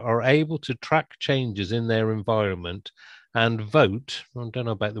bacteria are able to track changes in their environment and vote. I don't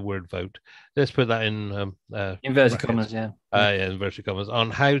know about the word vote. Let's put that in inverted commas, yeah, inverted commas,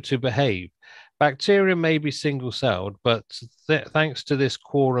 on how to behave. Bacteria may be single-celled, but thanks to this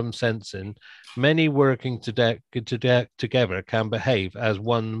quorum sensing, many working together can behave as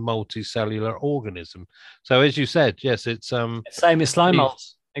one multicellular organism. So, as you said, yes, it's same as slime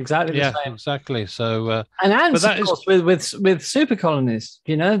molds. Exactly the same. Exactly. So, and ants, of course, with super colonies,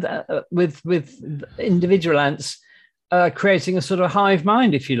 with individual ants creating a sort of hive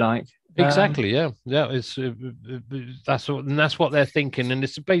mind, if you like. Exactly. Yeah. It's that's what they're thinking, and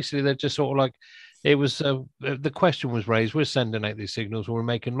it's basically they're just sort of like, it was the question was raised. We're sending out these signals. We're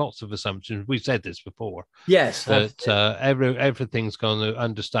making lots of assumptions. We said this before. Yes. That everything's going to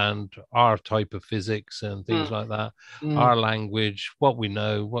understand our type of physics and things like that, our language, what we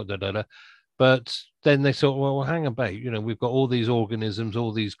know, But then they thought, well, hang about. We've got all these organisms,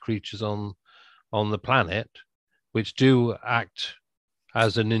 all these creatures on the planet, which do act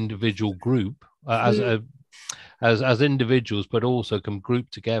as an individual group, as individuals, but also can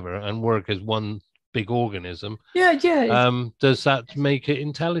group together and work as one big organism. Yeah. Does that make it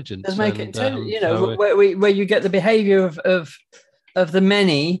intelligent? Does make it intelligent? Where you get the behavior of the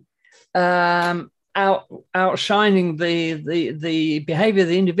many outshining the behavior of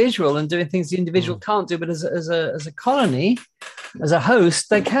the individual and doing things the individual can't do, but as a colony, as a host,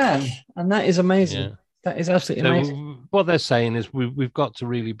 they can, and that is amazing. Yeah. That is absolutely amazing. What they're saying is we've got to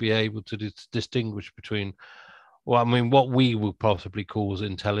really be able to distinguish between, what we will possibly call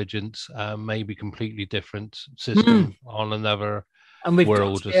intelligence, maybe completely different system on another and we've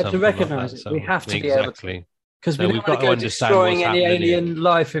world, got to be able to recognize it. We have to be able to, because we don't want to go destroying any alien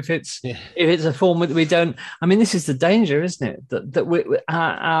life if it's a form that we don't. I mean, this is the danger, isn't it? That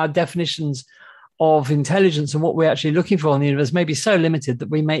our definitions of intelligence and what we're actually looking for in the universe may be so limited that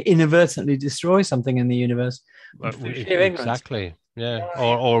we may inadvertently destroy something in the universe. Exactly. Yeah.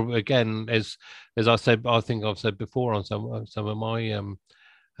 Or again, as I said, I think I've said before on some of my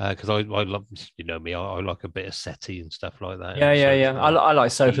because I love, me, I like a bit of settee and stuff like that. Yeah. I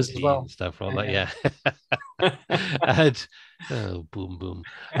like sofas as well. And stuff like that. Yeah. Boom, boom.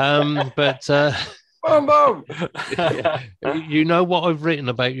 But. Boom, boom. You know what I've written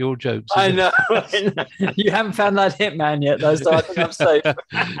about your jokes. I know. You haven't found that hitman yet, though, so I think I'm safe.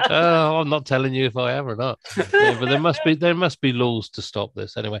 I'm not telling you if I have or not. Yeah, but there must be laws to stop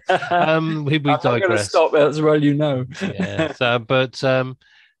this anyway. We digress. I'm going to stop it as well, Yeah. So, but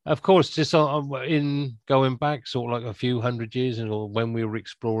of course, just in going back sort of like a few hundred years, when we were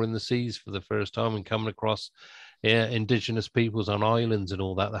exploring the seas for the first time and coming across indigenous peoples on islands and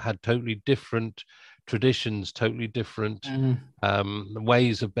all that had totally different traditions, totally different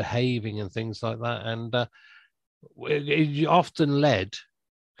ways of behaving and things like that. And it often led,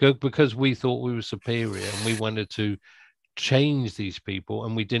 because we thought we were superior and we wanted to change these people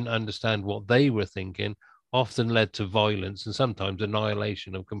and we didn't understand what they were thinking, often led to violence and sometimes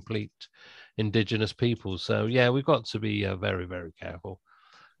annihilation of complete indigenous peoples. So, yeah, we've got to be very, very careful.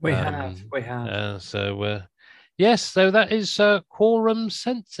 We have. Yes, so that is quorum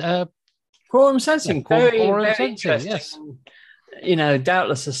sensing. Quorum sensing, very sensing, interesting. Yes.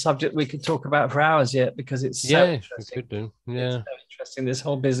 Doubtless a subject we could talk about for hours yet, because it's so interesting. We could do. Yeah, it's so interesting, this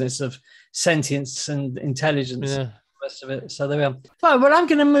whole business of sentience and intelligence. Yeah. Rest of it. So there we are. Well, I'm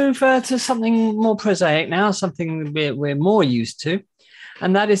going to move to something more prosaic now, something we're more used to,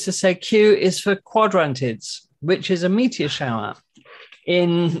 and that is to say, Q is for quadrantids, which is a meteor shower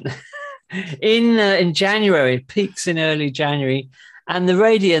in January. It peaks in early January, and the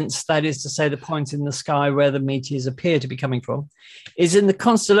radiance, that is to say the point in the sky where the meteors appear to be coming from, is in the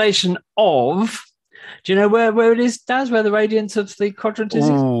constellation of, do you know where it is, Daz, where the radiance of the quadrant is?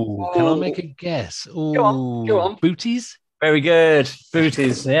 Can I make a guess? Go on. Booties? Very good.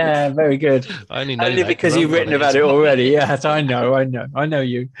 Booties. Yeah, very good. I only know because you've written about it already. Yes, I know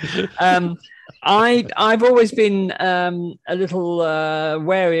you. I've always been a little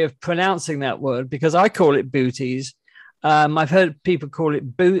wary of pronouncing that word, because I call it booties. I've heard people call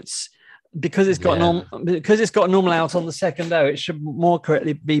it boots because it's got normal out on the second O. It should more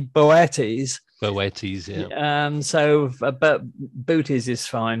correctly be boetes. Boetes, yeah. But booties is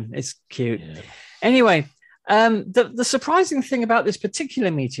fine. It's cute. Yeah. Anyway, the surprising thing about this particular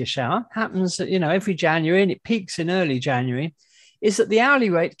meteor shower happens, every January, and it peaks in early January, is that the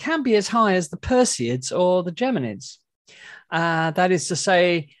hourly rate can be as high as the Perseids or the Geminids. That is to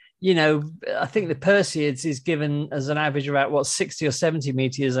say, you know, I think the Perseids is given as an average about 60 or 70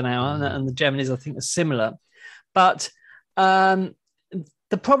 meters an hour, and the Geminis I think are similar. But the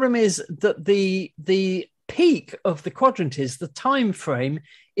problem is that the peak of the Quadrantids, the time frame,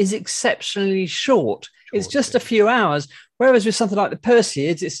 is exceptionally short. It's just a few hours. Whereas with something like the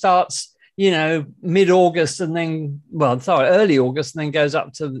Perseids, it starts, you know, mid-August and then, early August, and then goes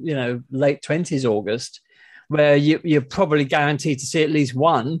up to, you know, late 20s August, where you're probably guaranteed to see at least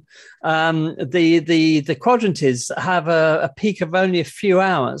one. The Quadrantids have a peak of only a few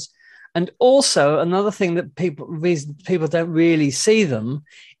hours. And also another thing that reason people don't really see them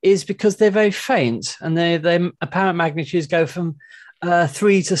is because they're very faint, and their apparent magnitudes go from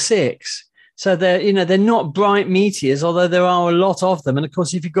 3 to 6. So they're not bright meteors, although there are a lot of them. And of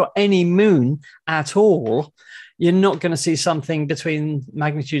course, if you've got any moon at all, you're not going to see something between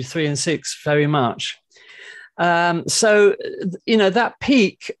magnitude 3 and 6 very much. So that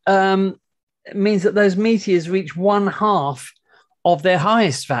peak means that those meteors reach 1/2 of their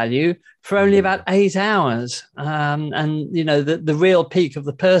highest value for only about 8 hours. And, you know, the real peak of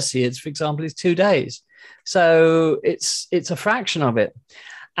the Perseids, for example, is 2 days. So it's a fraction of it.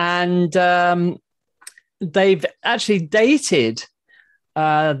 And they've actually dated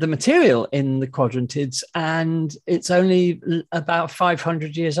the material in the Quadrantids, and it's only about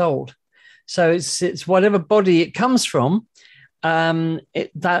 500 years old. So it's whatever body it comes from,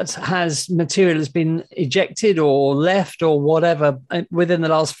 that has material has been ejected or left or whatever within the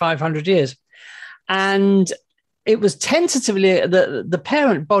last 500 years. And it was tentatively, the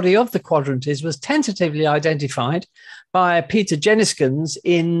parent body of the Quadrantids was tentatively identified by Peter Jenniskens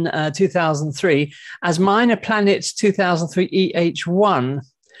in 2003 as minor planet 2003 EH1.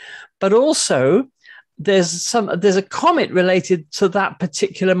 But also there's a comet related to that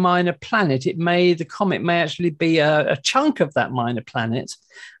particular minor planet. The comet may actually be a chunk of that minor planet,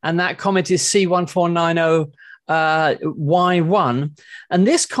 and that comet is C1490 Y1. And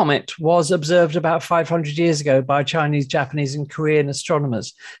this comet was observed about 500 years ago by Chinese, Japanese, and Korean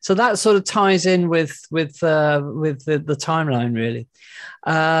astronomers. So that sort of ties in with the timeline, really.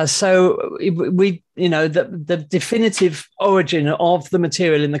 So we, you know, the definitive origin of the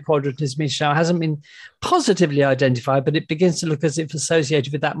material in the Quadrantids meteor shower hasn't been positively identified, but it begins to look as if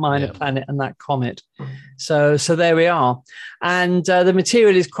associated with that minor planet and that comet. So there we are. And the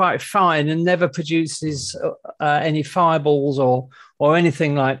material is quite fine and never produces any fireballs or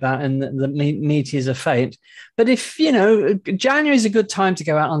anything like that, and the meteors are faint. But if, you know, January is a good time to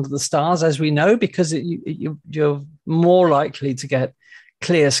go out under the stars, as we know, because you're more likely to get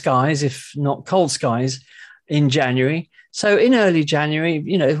clear skies, if not cold skies, in January. So in early January,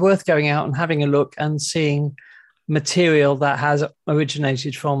 you know, it's worth going out and having a look and seeing material that has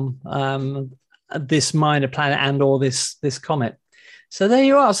originated from this minor planet and or this comet. So there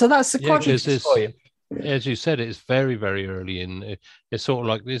you are. So that's the Quadrantids for you. As you said, it's very, very early in. It's sort of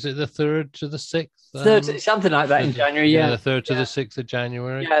like, is it the 3rd to the 6th? Something like that in January. Yeah, the 3rd to the 6th of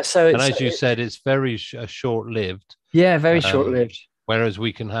January. Yeah. So and as you said, it's very short-lived. Yeah, very short-lived. Whereas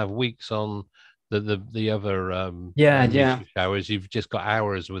we can have weeks on the other showers. You've just got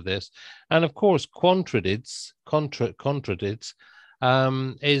hours with this, and of course, Quadrantids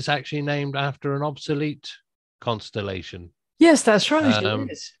is actually named after an obsolete constellation. Yes, that's right.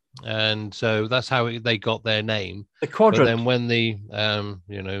 It is. And so that's how they got their name. The quadrant. But then when the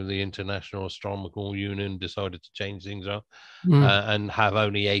the International Astronomical Union decided to change things up and have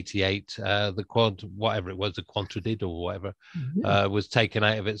only 88, the Quadratid or whatever was taken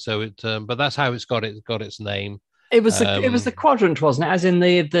out of it. So but that's how it's got its name. It was the quadrant, wasn't it? As in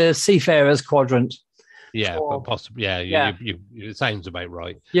the seafarers quadrant. Yeah, but possibly. Yeah. It sounds about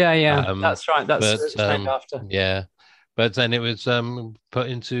right. Yeah. That's right. That's named after. Yeah. But then it was put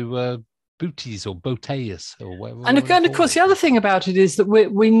into Bootes or Boteus or whatever. And of course, the other thing about it is that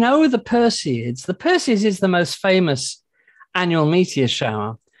we know the Perseids. The Perseids is the most famous annual meteor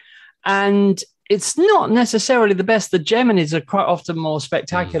shower. And it's not necessarily the best. The Geminis are quite often more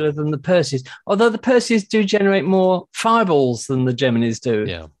spectacular than the Perseids, although the Perseids do generate more fireballs than the Geminis do.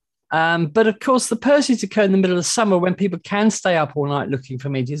 Yeah. But of course, the Perseids occur in the middle of summer when people can stay up all night looking for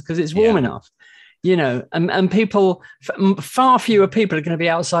meteors because it's warm enough. You know, and people, far fewer people are going to be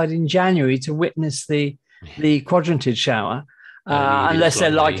outside in January to witness the Quadrantid shower, unless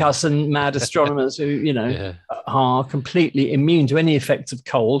they're like us and mad astronomers who, you know, are completely immune to any effects of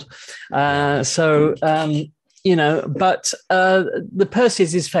cold. You know, but the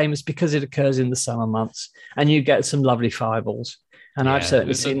Perseids is famous because it occurs in the summer months, and you get some lovely fireballs. And I've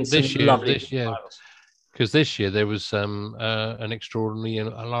certainly seen some lovely fireballs. Because this year there was an extraordinarily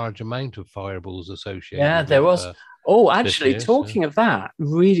a large amount of fireballs associated. Yeah, there was. Oh, actually, year, talking of that,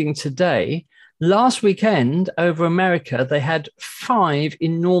 reading today, last weekend over America, they had 5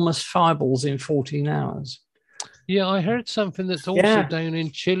 enormous fireballs in 14 hours. Yeah, I heard something that's also down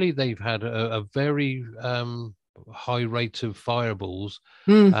in Chile. They've had a very high rate of fireballs,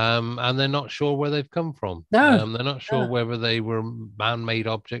 and they're not sure where they've come from. No, they're not sure whether they were man-made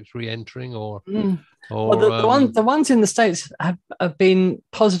objects re-entering or. Well, the ones in the States have been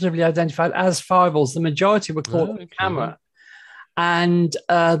positively identified as fireballs. The majority were caught on camera. And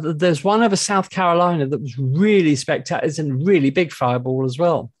there's one over South Carolina that was really spectacular. It's a really big fireball as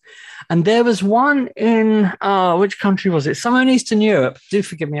well. And there was one in, which country was it? Somewhere in Eastern Europe. Do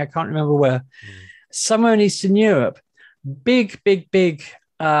forgive me, I can't remember where. Somewhere in Eastern Europe. Big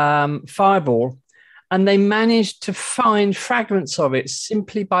fireball. And they managed to find fragments of it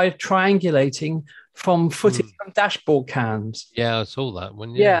simply by triangulating from footage from dashboard cams. Yeah, I saw that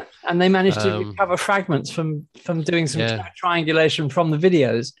one. Yeah, and they managed to recover fragments from doing some triangulation from the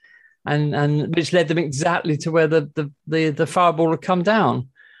videos, and which led them exactly to where the fireball had come down.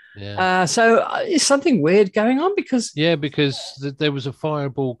 Yeah. So is something weird going on? Because there was a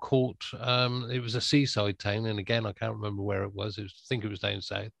fireball caught. It was a seaside town, and again, I can't remember where it was. I think it was down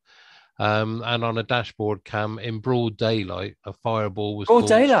south. And on a dashboard cam in broad daylight, a fireball was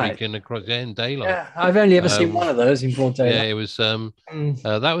streaking across in daylight. Yeah, I've only ever seen one of those in broad daylight. Yeah, it was.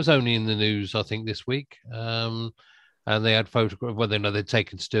 That was only in the news, I think, this week. And they had photographs. Well, they'd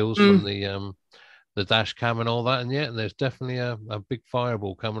taken stills from the dash cam and all that, and there's definitely a big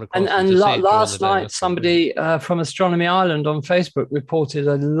fireball coming across. And last night, somebody from Astronomy Island on Facebook reported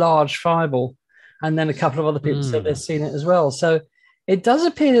a large fireball, and then a couple of other people said they've seen it as well. So. It does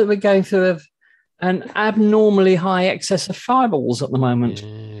appear that we're going through an abnormally high excess of fireballs at the moment.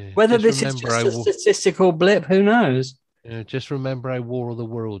 Whether this is just a statistical blip, who knows? Yeah, just remember how War of the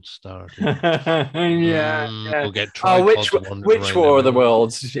Worlds started. We'll get which War of the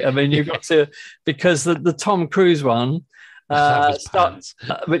Worlds? I mean, you've got to, because the Tom Cruise one starts,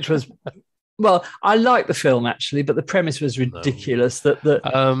 which was. Well, I like the film actually, but the premise was ridiculous that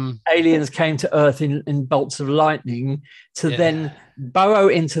aliens came to Earth in bolts of lightning to then burrow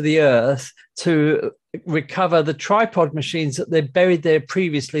into the Earth to recover the tripod machines that they buried there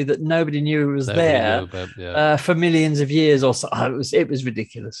previously that nobody knew was there for millions of years or so. It was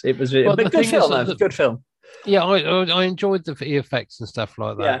ridiculous. It was a good film. Yeah, I enjoyed the effects and stuff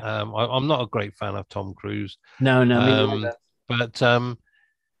like that. Yeah. I'm not a great fan of Tom Cruise. No, me neither. But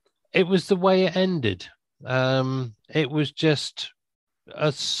it was the way it ended. It was just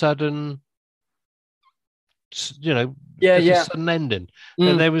a sudden, a sudden ending.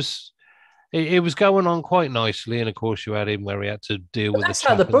 And there was, it was going on quite nicely. And of course, you had him where he had to deal with that's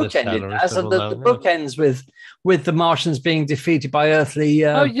how the book ended. The book ends with the Martians being defeated by earthly.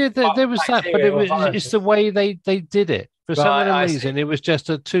 There was that, but it's the way they did it. For some reason, it was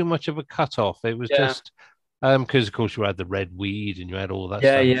just too much of a cut off. It was just. Because of course you had the red weed and you had all that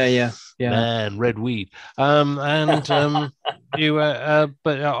stuff. Yeah. Man, red weed. But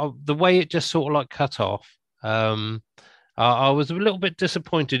the way it just sort of like cut off, I was a little bit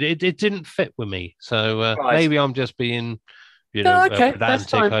disappointed. It didn't fit with me. So maybe I'm just being,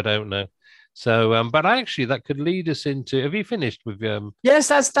 pedantic. I don't know. So, but actually, that could lead us into. Have you finished with? Yes,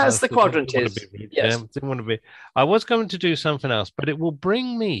 that's the quadrant. Yes. Didn't want to be. I was going to do something else, but it will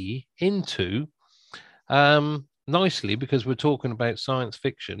bring me into. Nicely, because we're talking about science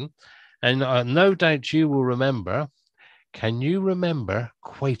fiction, and no doubt you will remember. Can you remember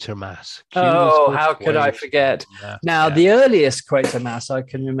Quatermass? How could I forget? Now, the earliest Quatermass I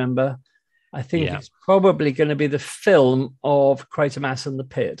can remember, I think it's probably going to be the film of Quatermass and the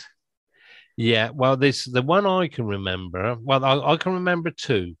Pit. Yeah, well, the one I can remember. Well, I can remember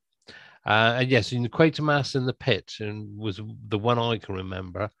two. Yes, in the Quatermass and the Pit, and was the one I can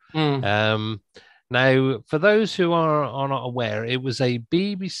remember. Now, for those who are not aware, it was a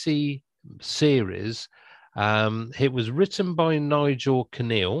BBC series. It was written by Nigel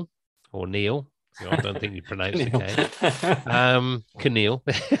Kneale, or Neil. I don't think you pronounce it okay. Kneale.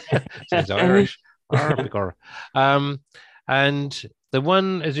 Sounds Irish. And the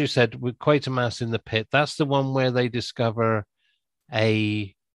one, as you said, with Quatermass in the Pit, that's the one where they discover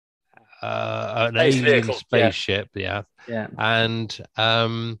an alien spaceship. Yeah.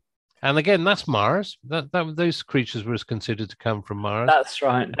 And again, that's Mars. That those creatures were considered to come from Mars. That's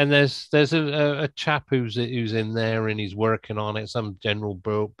right. And there's a chap who's in there and he's working on it, some general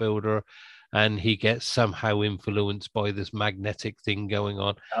builder, and he gets somehow influenced by this magnetic thing going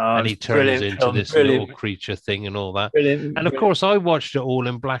on, Oh, and he turns into this little creature thing and all that. And of course, I watched it all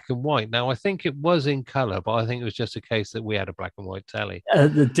in black and white. Now, I think it was in color, but I think it was just a case that we had a black and white telly.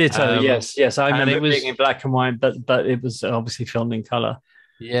 The ditto, yes. I remember it being in black and white, but it was obviously filmed in color.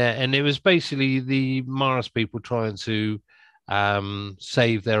 Yeah, and it was basically the Mars people trying to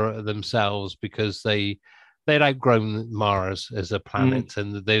save themselves because they'd outgrown Mars as a planet,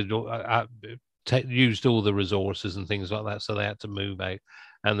 and they'd used all the resources and things like that, so they had to move out,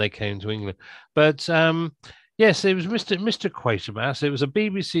 and they came to England. But yes, it was Mr. Quatermass. It was a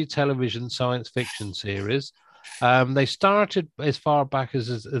BBC television science fiction series. They started as far back as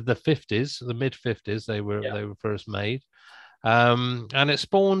the 50s, the mid 50s. They were first made, and it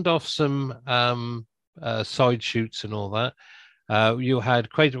spawned off some side shoots and all that. You had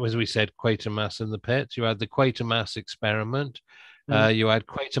as we said, Quatermass in the Pit. You had the Quatermass Experiment. You had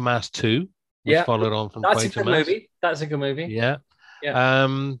Quatermass 2, which followed on from That's Quatermass. A good movie. That's a good movie. Yeah.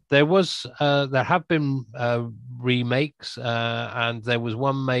 There have been remakes, and there was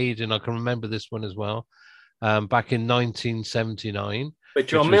one made, and I can remember this one as well, back in 1979. With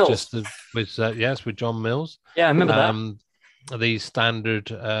John Mills. With John Mills. Yeah, I remember that. The standard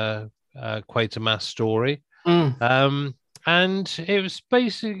Quatermass story. And it was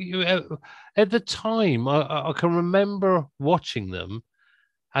basically, at the time, I can remember watching them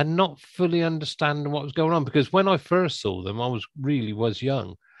and not fully understanding what was going on, because when I first saw them, I was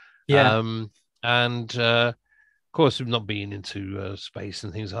young. Yeah. And of course, not being into space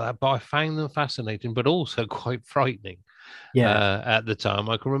and things like that, but I found them fascinating, but also quite frightening. Yeah. At the time,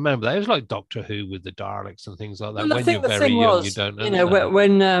 I can remember that. It was like Doctor Who with the Daleks and things like that. Well, when you're very young, you don't know. You know,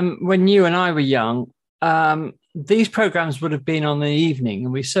 when you and I were young, these programs would have been on the evening,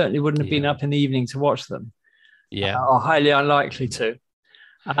 and we certainly wouldn't have been up in the evening to watch them. Yeah. Or highly unlikely to.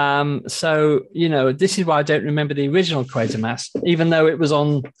 So, you know, this is why I don't remember the original Quatermass, even though it was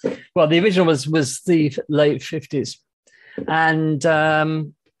on, well, the original was the late 50s.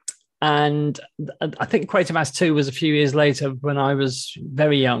 And I think Quatermass 2 was a few years later when I was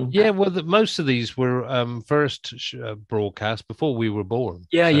very young. Yeah, well, most of these were first broadcast before we were born.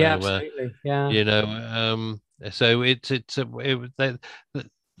 Yeah, so, absolutely. Yeah. You know, so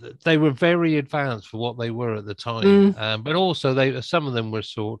they were very advanced for what they were at the time, but also some of them were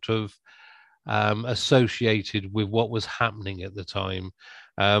sort of associated with what was happening at the time.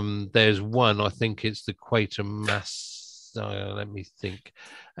 There's one, I think it's the Quatermass, let me think,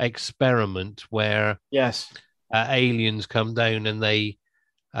 experiment, where aliens come down and they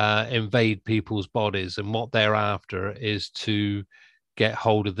invade people's bodies, and what they're after is to get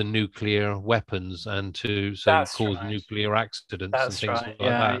hold of the nuclear weapons and to cause nuclear accidents and things like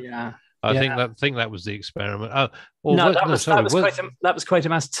that. Yeah. I think that was the experiment. That was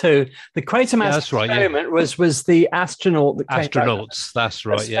Quatermass 2. The Quatermass experiment was the astronaut that came astronauts. That's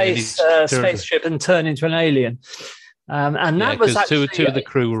right. Spaceship and turned into an alien. And that was actually two of the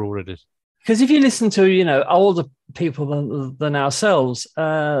crew were already. Because if you listen to, you know, older people than ourselves,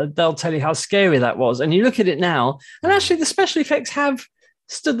 they'll tell you how scary that was. And you look at it now, and actually the special effects have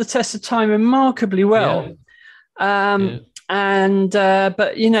stood the test of time remarkably well.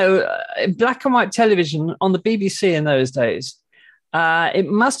 But, you know, black and white television on the BBC in those days, it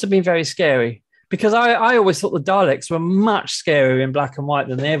must have been very scary, because I always thought the Daleks were much scarier in black and white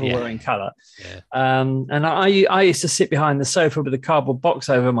than they ever were in color. Yeah. And I used to sit behind the sofa with a cardboard box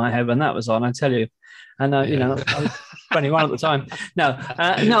over my head when that was on, I tell you. And, you know, I was 21 at the time.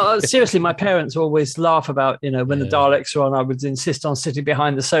 No, seriously, my parents always laugh about, you know, when the Daleks were on, I would insist on sitting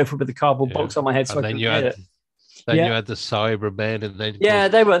behind the sofa with a cardboard box on my head so I could hear it. Then you had the Cybermen, and then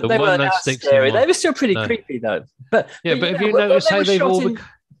they were that scary. They were still pretty creepy though. But if you notice how they've all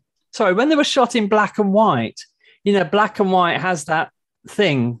when they were shot in black and white, you know, black and white has that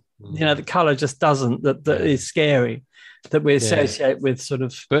thing, you know, the color just doesn't, that is scary, that we associate with sort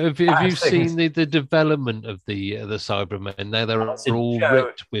of. But have you seen the development of the Cybermen? Now they're all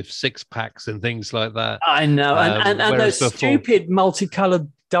ripped with six packs and things like that. I know, and those stupid multicolored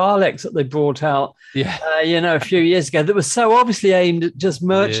Daleks that they brought out, you know, a few years ago, that was so obviously aimed at just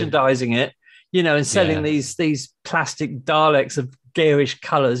merchandising it, you know, and selling these plastic Daleks of garish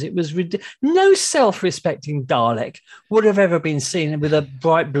colors. It was no self-respecting Dalek would have ever been seen with a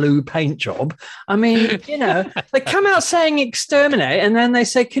bright blue paint job. I mean, you know, they come out saying exterminate, and then they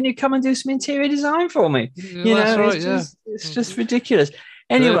say, can you come and do some interior design for me? You know, it's just ridiculous.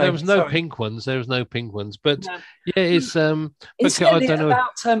 Anyway, there was no pink ones. There was no pink ones, but it's I don't know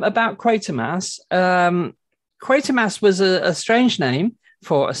about Quatermass. Quatermass was a strange name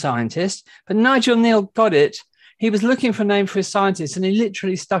for a scientist, but Nigel Neal got it he was looking for a name for his scientist, and he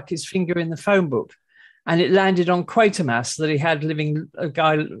literally stuck his finger in the phone book, and it landed on Quatermass that he had living. A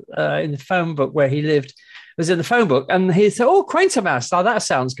guy in the phone book where he lived was in the phone book, and he said, "Oh, Quatermass, oh, that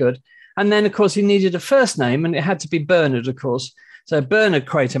sounds good." And then, of course, he needed a first name, and it had to be Bernard, of course. So Bernard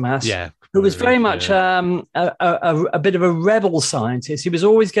Quatermass, who was very much a bit of a rebel scientist. He was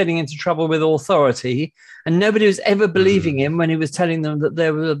always getting into trouble with authority, and nobody was ever believing him when he was telling them that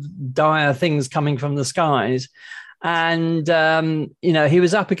there were dire things coming from the skies. And, he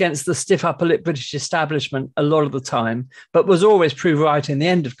was up against the stiff upper lip British establishment a lot of the time, but was always proved right in the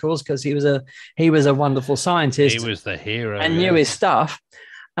end, of course, because he was a wonderful scientist. He was the hero. And knew his stuff.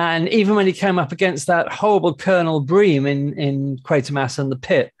 And even when he came up against that horrible Colonel Bream in Quatermass and the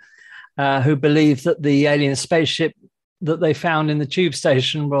Pit, who believed that the alien spaceship that they found in the tube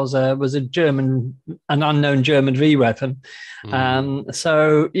station was an unknown German V weapon.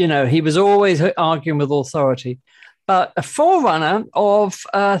 So he was always arguing with authority, but a forerunner of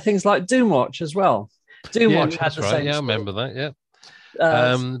things like Doomwatch as well. Doomwatch had the same. Yeah, I remember that. Yeah.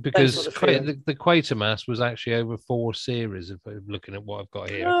 Because the Quatermass was actually over 4 series. If I'm looking at what I've got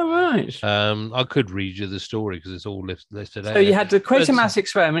here, right. I could read you the story because it's all listed out. So you had the Quatermass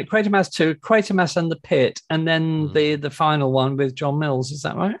experiment, Quatermass 2, Quatermass and the Pit, and then the final one with John Mills. Is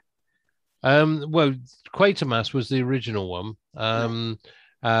that right? Well, Quatermass was the original one,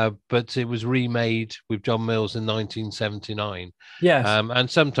 but it was remade with John Mills in 1979. Yes, and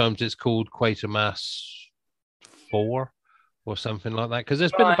sometimes it's called Quatermass 4. Or something like that, because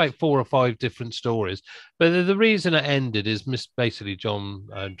there's been about 4 or 5 different stories. But the reason it ended is basically John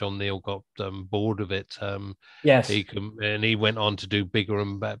Neal got bored of it. Yes, he went on to do bigger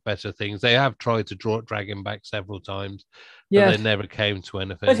and better things. They have tried to drag him back several times, but they never came to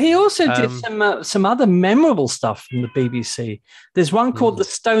anything. But he also did some other memorable stuff from the BBC. There's one called the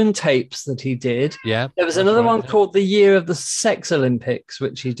Stone Tapes that he did. Yeah, there was another one called the Year of the Sex Olympics,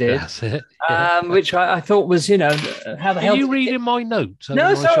 which he did. That's it. Yeah. Which I thought was, how the hell? Are you reading my notes?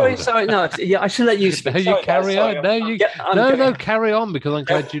 No, sorry, no. Yeah, I should let you speak. You carry on. No, carry on, because I'm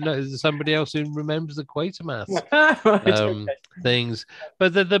glad there's somebody else who remembers the Quatermass things.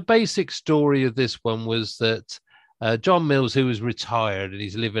 But the basic story of this one was that John Mills, who was retired and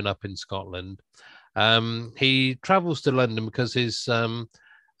he's living up in Scotland, he travels to London because his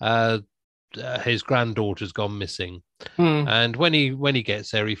granddaughter's gone missing. And when he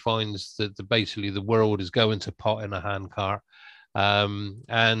gets there, he finds that basically the world is going to pot in a handcart,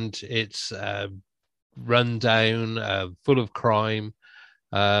 and it's run down, full of crime,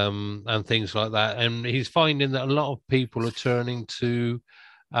 and things like that. And he's finding that a lot of people are turning to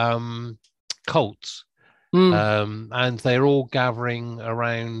cults. And they're all gathering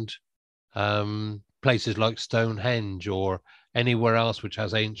around places like Stonehenge or anywhere else which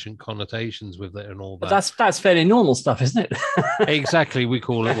has ancient connotations with it and all that. But that's fairly normal stuff, isn't it? Exactly. We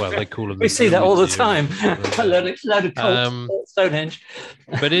call it, they call them. We see that all the time. A load of cults, Stonehenge.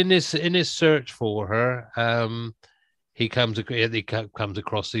 But in his search for her, he comes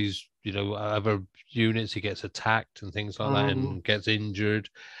across these, other units. He gets attacked and things like that, and gets injured.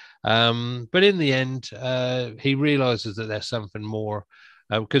 But in the end, he realizes that there's something more,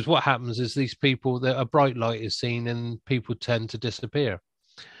 because what happens is these people, a bright light is seen and people tend to disappear.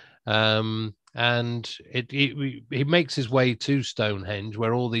 And he makes his way to Stonehenge,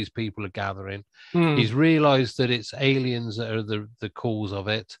 where all these people are gathering. He's realized that it's aliens that are the cause of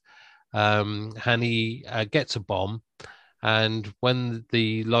it. And he gets a bomb. And when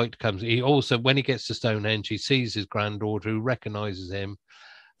the light comes, when he gets to Stonehenge, he sees his granddaughter, who recognizes him.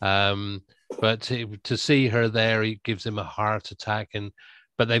 But to see her there, it gives him a heart attack.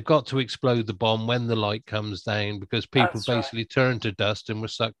 But they've got to explode the bomb when the light comes down, because people basically turned to dust and were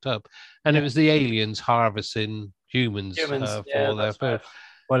sucked up. And it was the aliens harvesting humans for their food.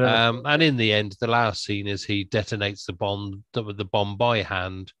 And in the end, the last scene is he detonates the bomb by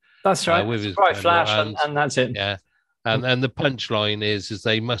hand. That's right. With his bright flash, and that's it. Yeah. And the punchline is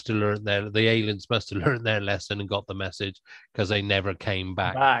they must have learned the aliens must have learned their lesson and got the message, because they never came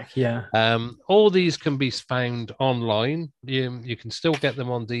back. All these can be found online. You can still get them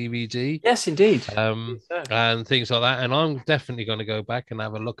on DVD. Yes, indeed. And things like that. And I'm definitely going to go back and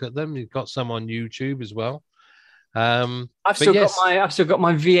have a look at them. You've got some on YouTube as well. I've still got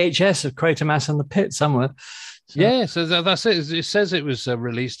my VHS of Quatermass and the Pit somewhere. So that's it. It says it was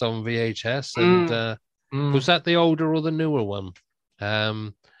released on VHS, and was that the older or the newer one?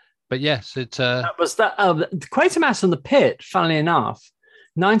 But yes, that was that. Quatermass and the Pit, funnily enough,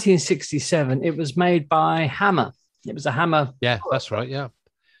 1967. It was made by Hammer. It was a Hammer. Yeah, that's right. Yeah,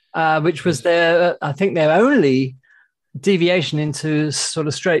 which was their only deviation into sort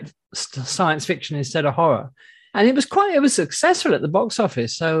of straight science fiction instead of horror. And it was successful at the box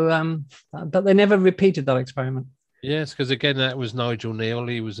office. So, but they never repeated that experiment. Yes, because again, that was Nigel Neal.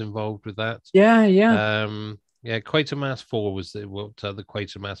 He was involved with that. Yeah. Yeah, Quatermass 4 was what the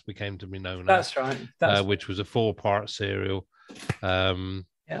Quatermass became to be known as. That's right. Which was a 4-part serial, filmed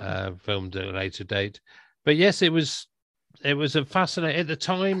at a later date. But yes, it was a fascinating. At the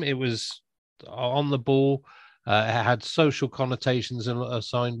time, it was on the ball. It had social connotations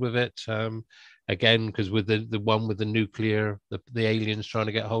assigned with it. Again, because with the one with the nuclear, the aliens trying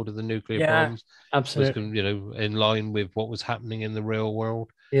to get hold of the nuclear bombs, absolutely, was, in line with what was happening in the real world.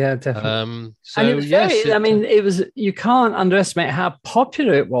 Yeah, definitely. So and it was it was. You can't underestimate how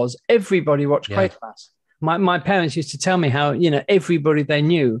popular it was. Everybody watched Quatermass. My parents used to tell me how everybody they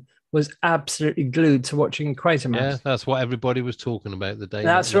knew was absolutely glued to watching Quatermass. Yeah, that's what everybody was talking about the day.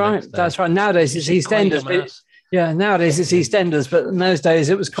 That's right. That's right. Nowadays it's EastEnders. Nowadays it's EastEnders, but in those days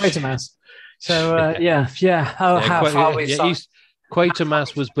it was Quatermass. So how far we've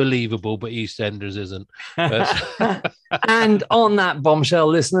Quatermass was believable, but EastEnders isn't. And on that bombshell,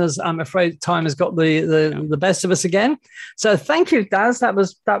 listeners, I'm afraid time has got the best of us again. So thank you, Daz. That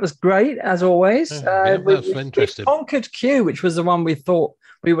was great as always. That's interesting. We conquered Q, which was the one we thought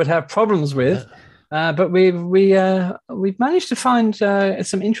we would have problems with, but we've managed to find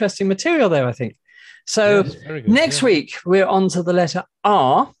some interesting material there, I think. So next week we're on to the letter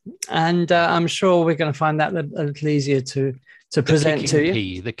R, and I'm sure we're going to find that a little easier to present to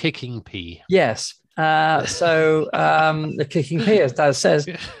you. The kicking P. Yes. The kicking P, as Daz says.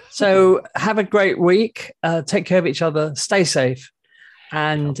 So have a great week. Take care of each other. Stay safe,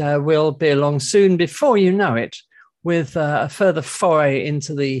 and we'll be along soon. Before you know it, with a further foray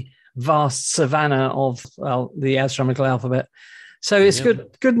into the vast savannah of the astronomical alphabet. So it's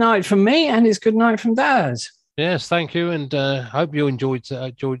good night from me, and it's good night from Daz. Yes, thank you, and hope you enjoyed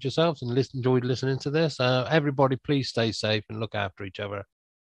yourselves and enjoyed listening to this. Everybody, please stay safe and look after each other.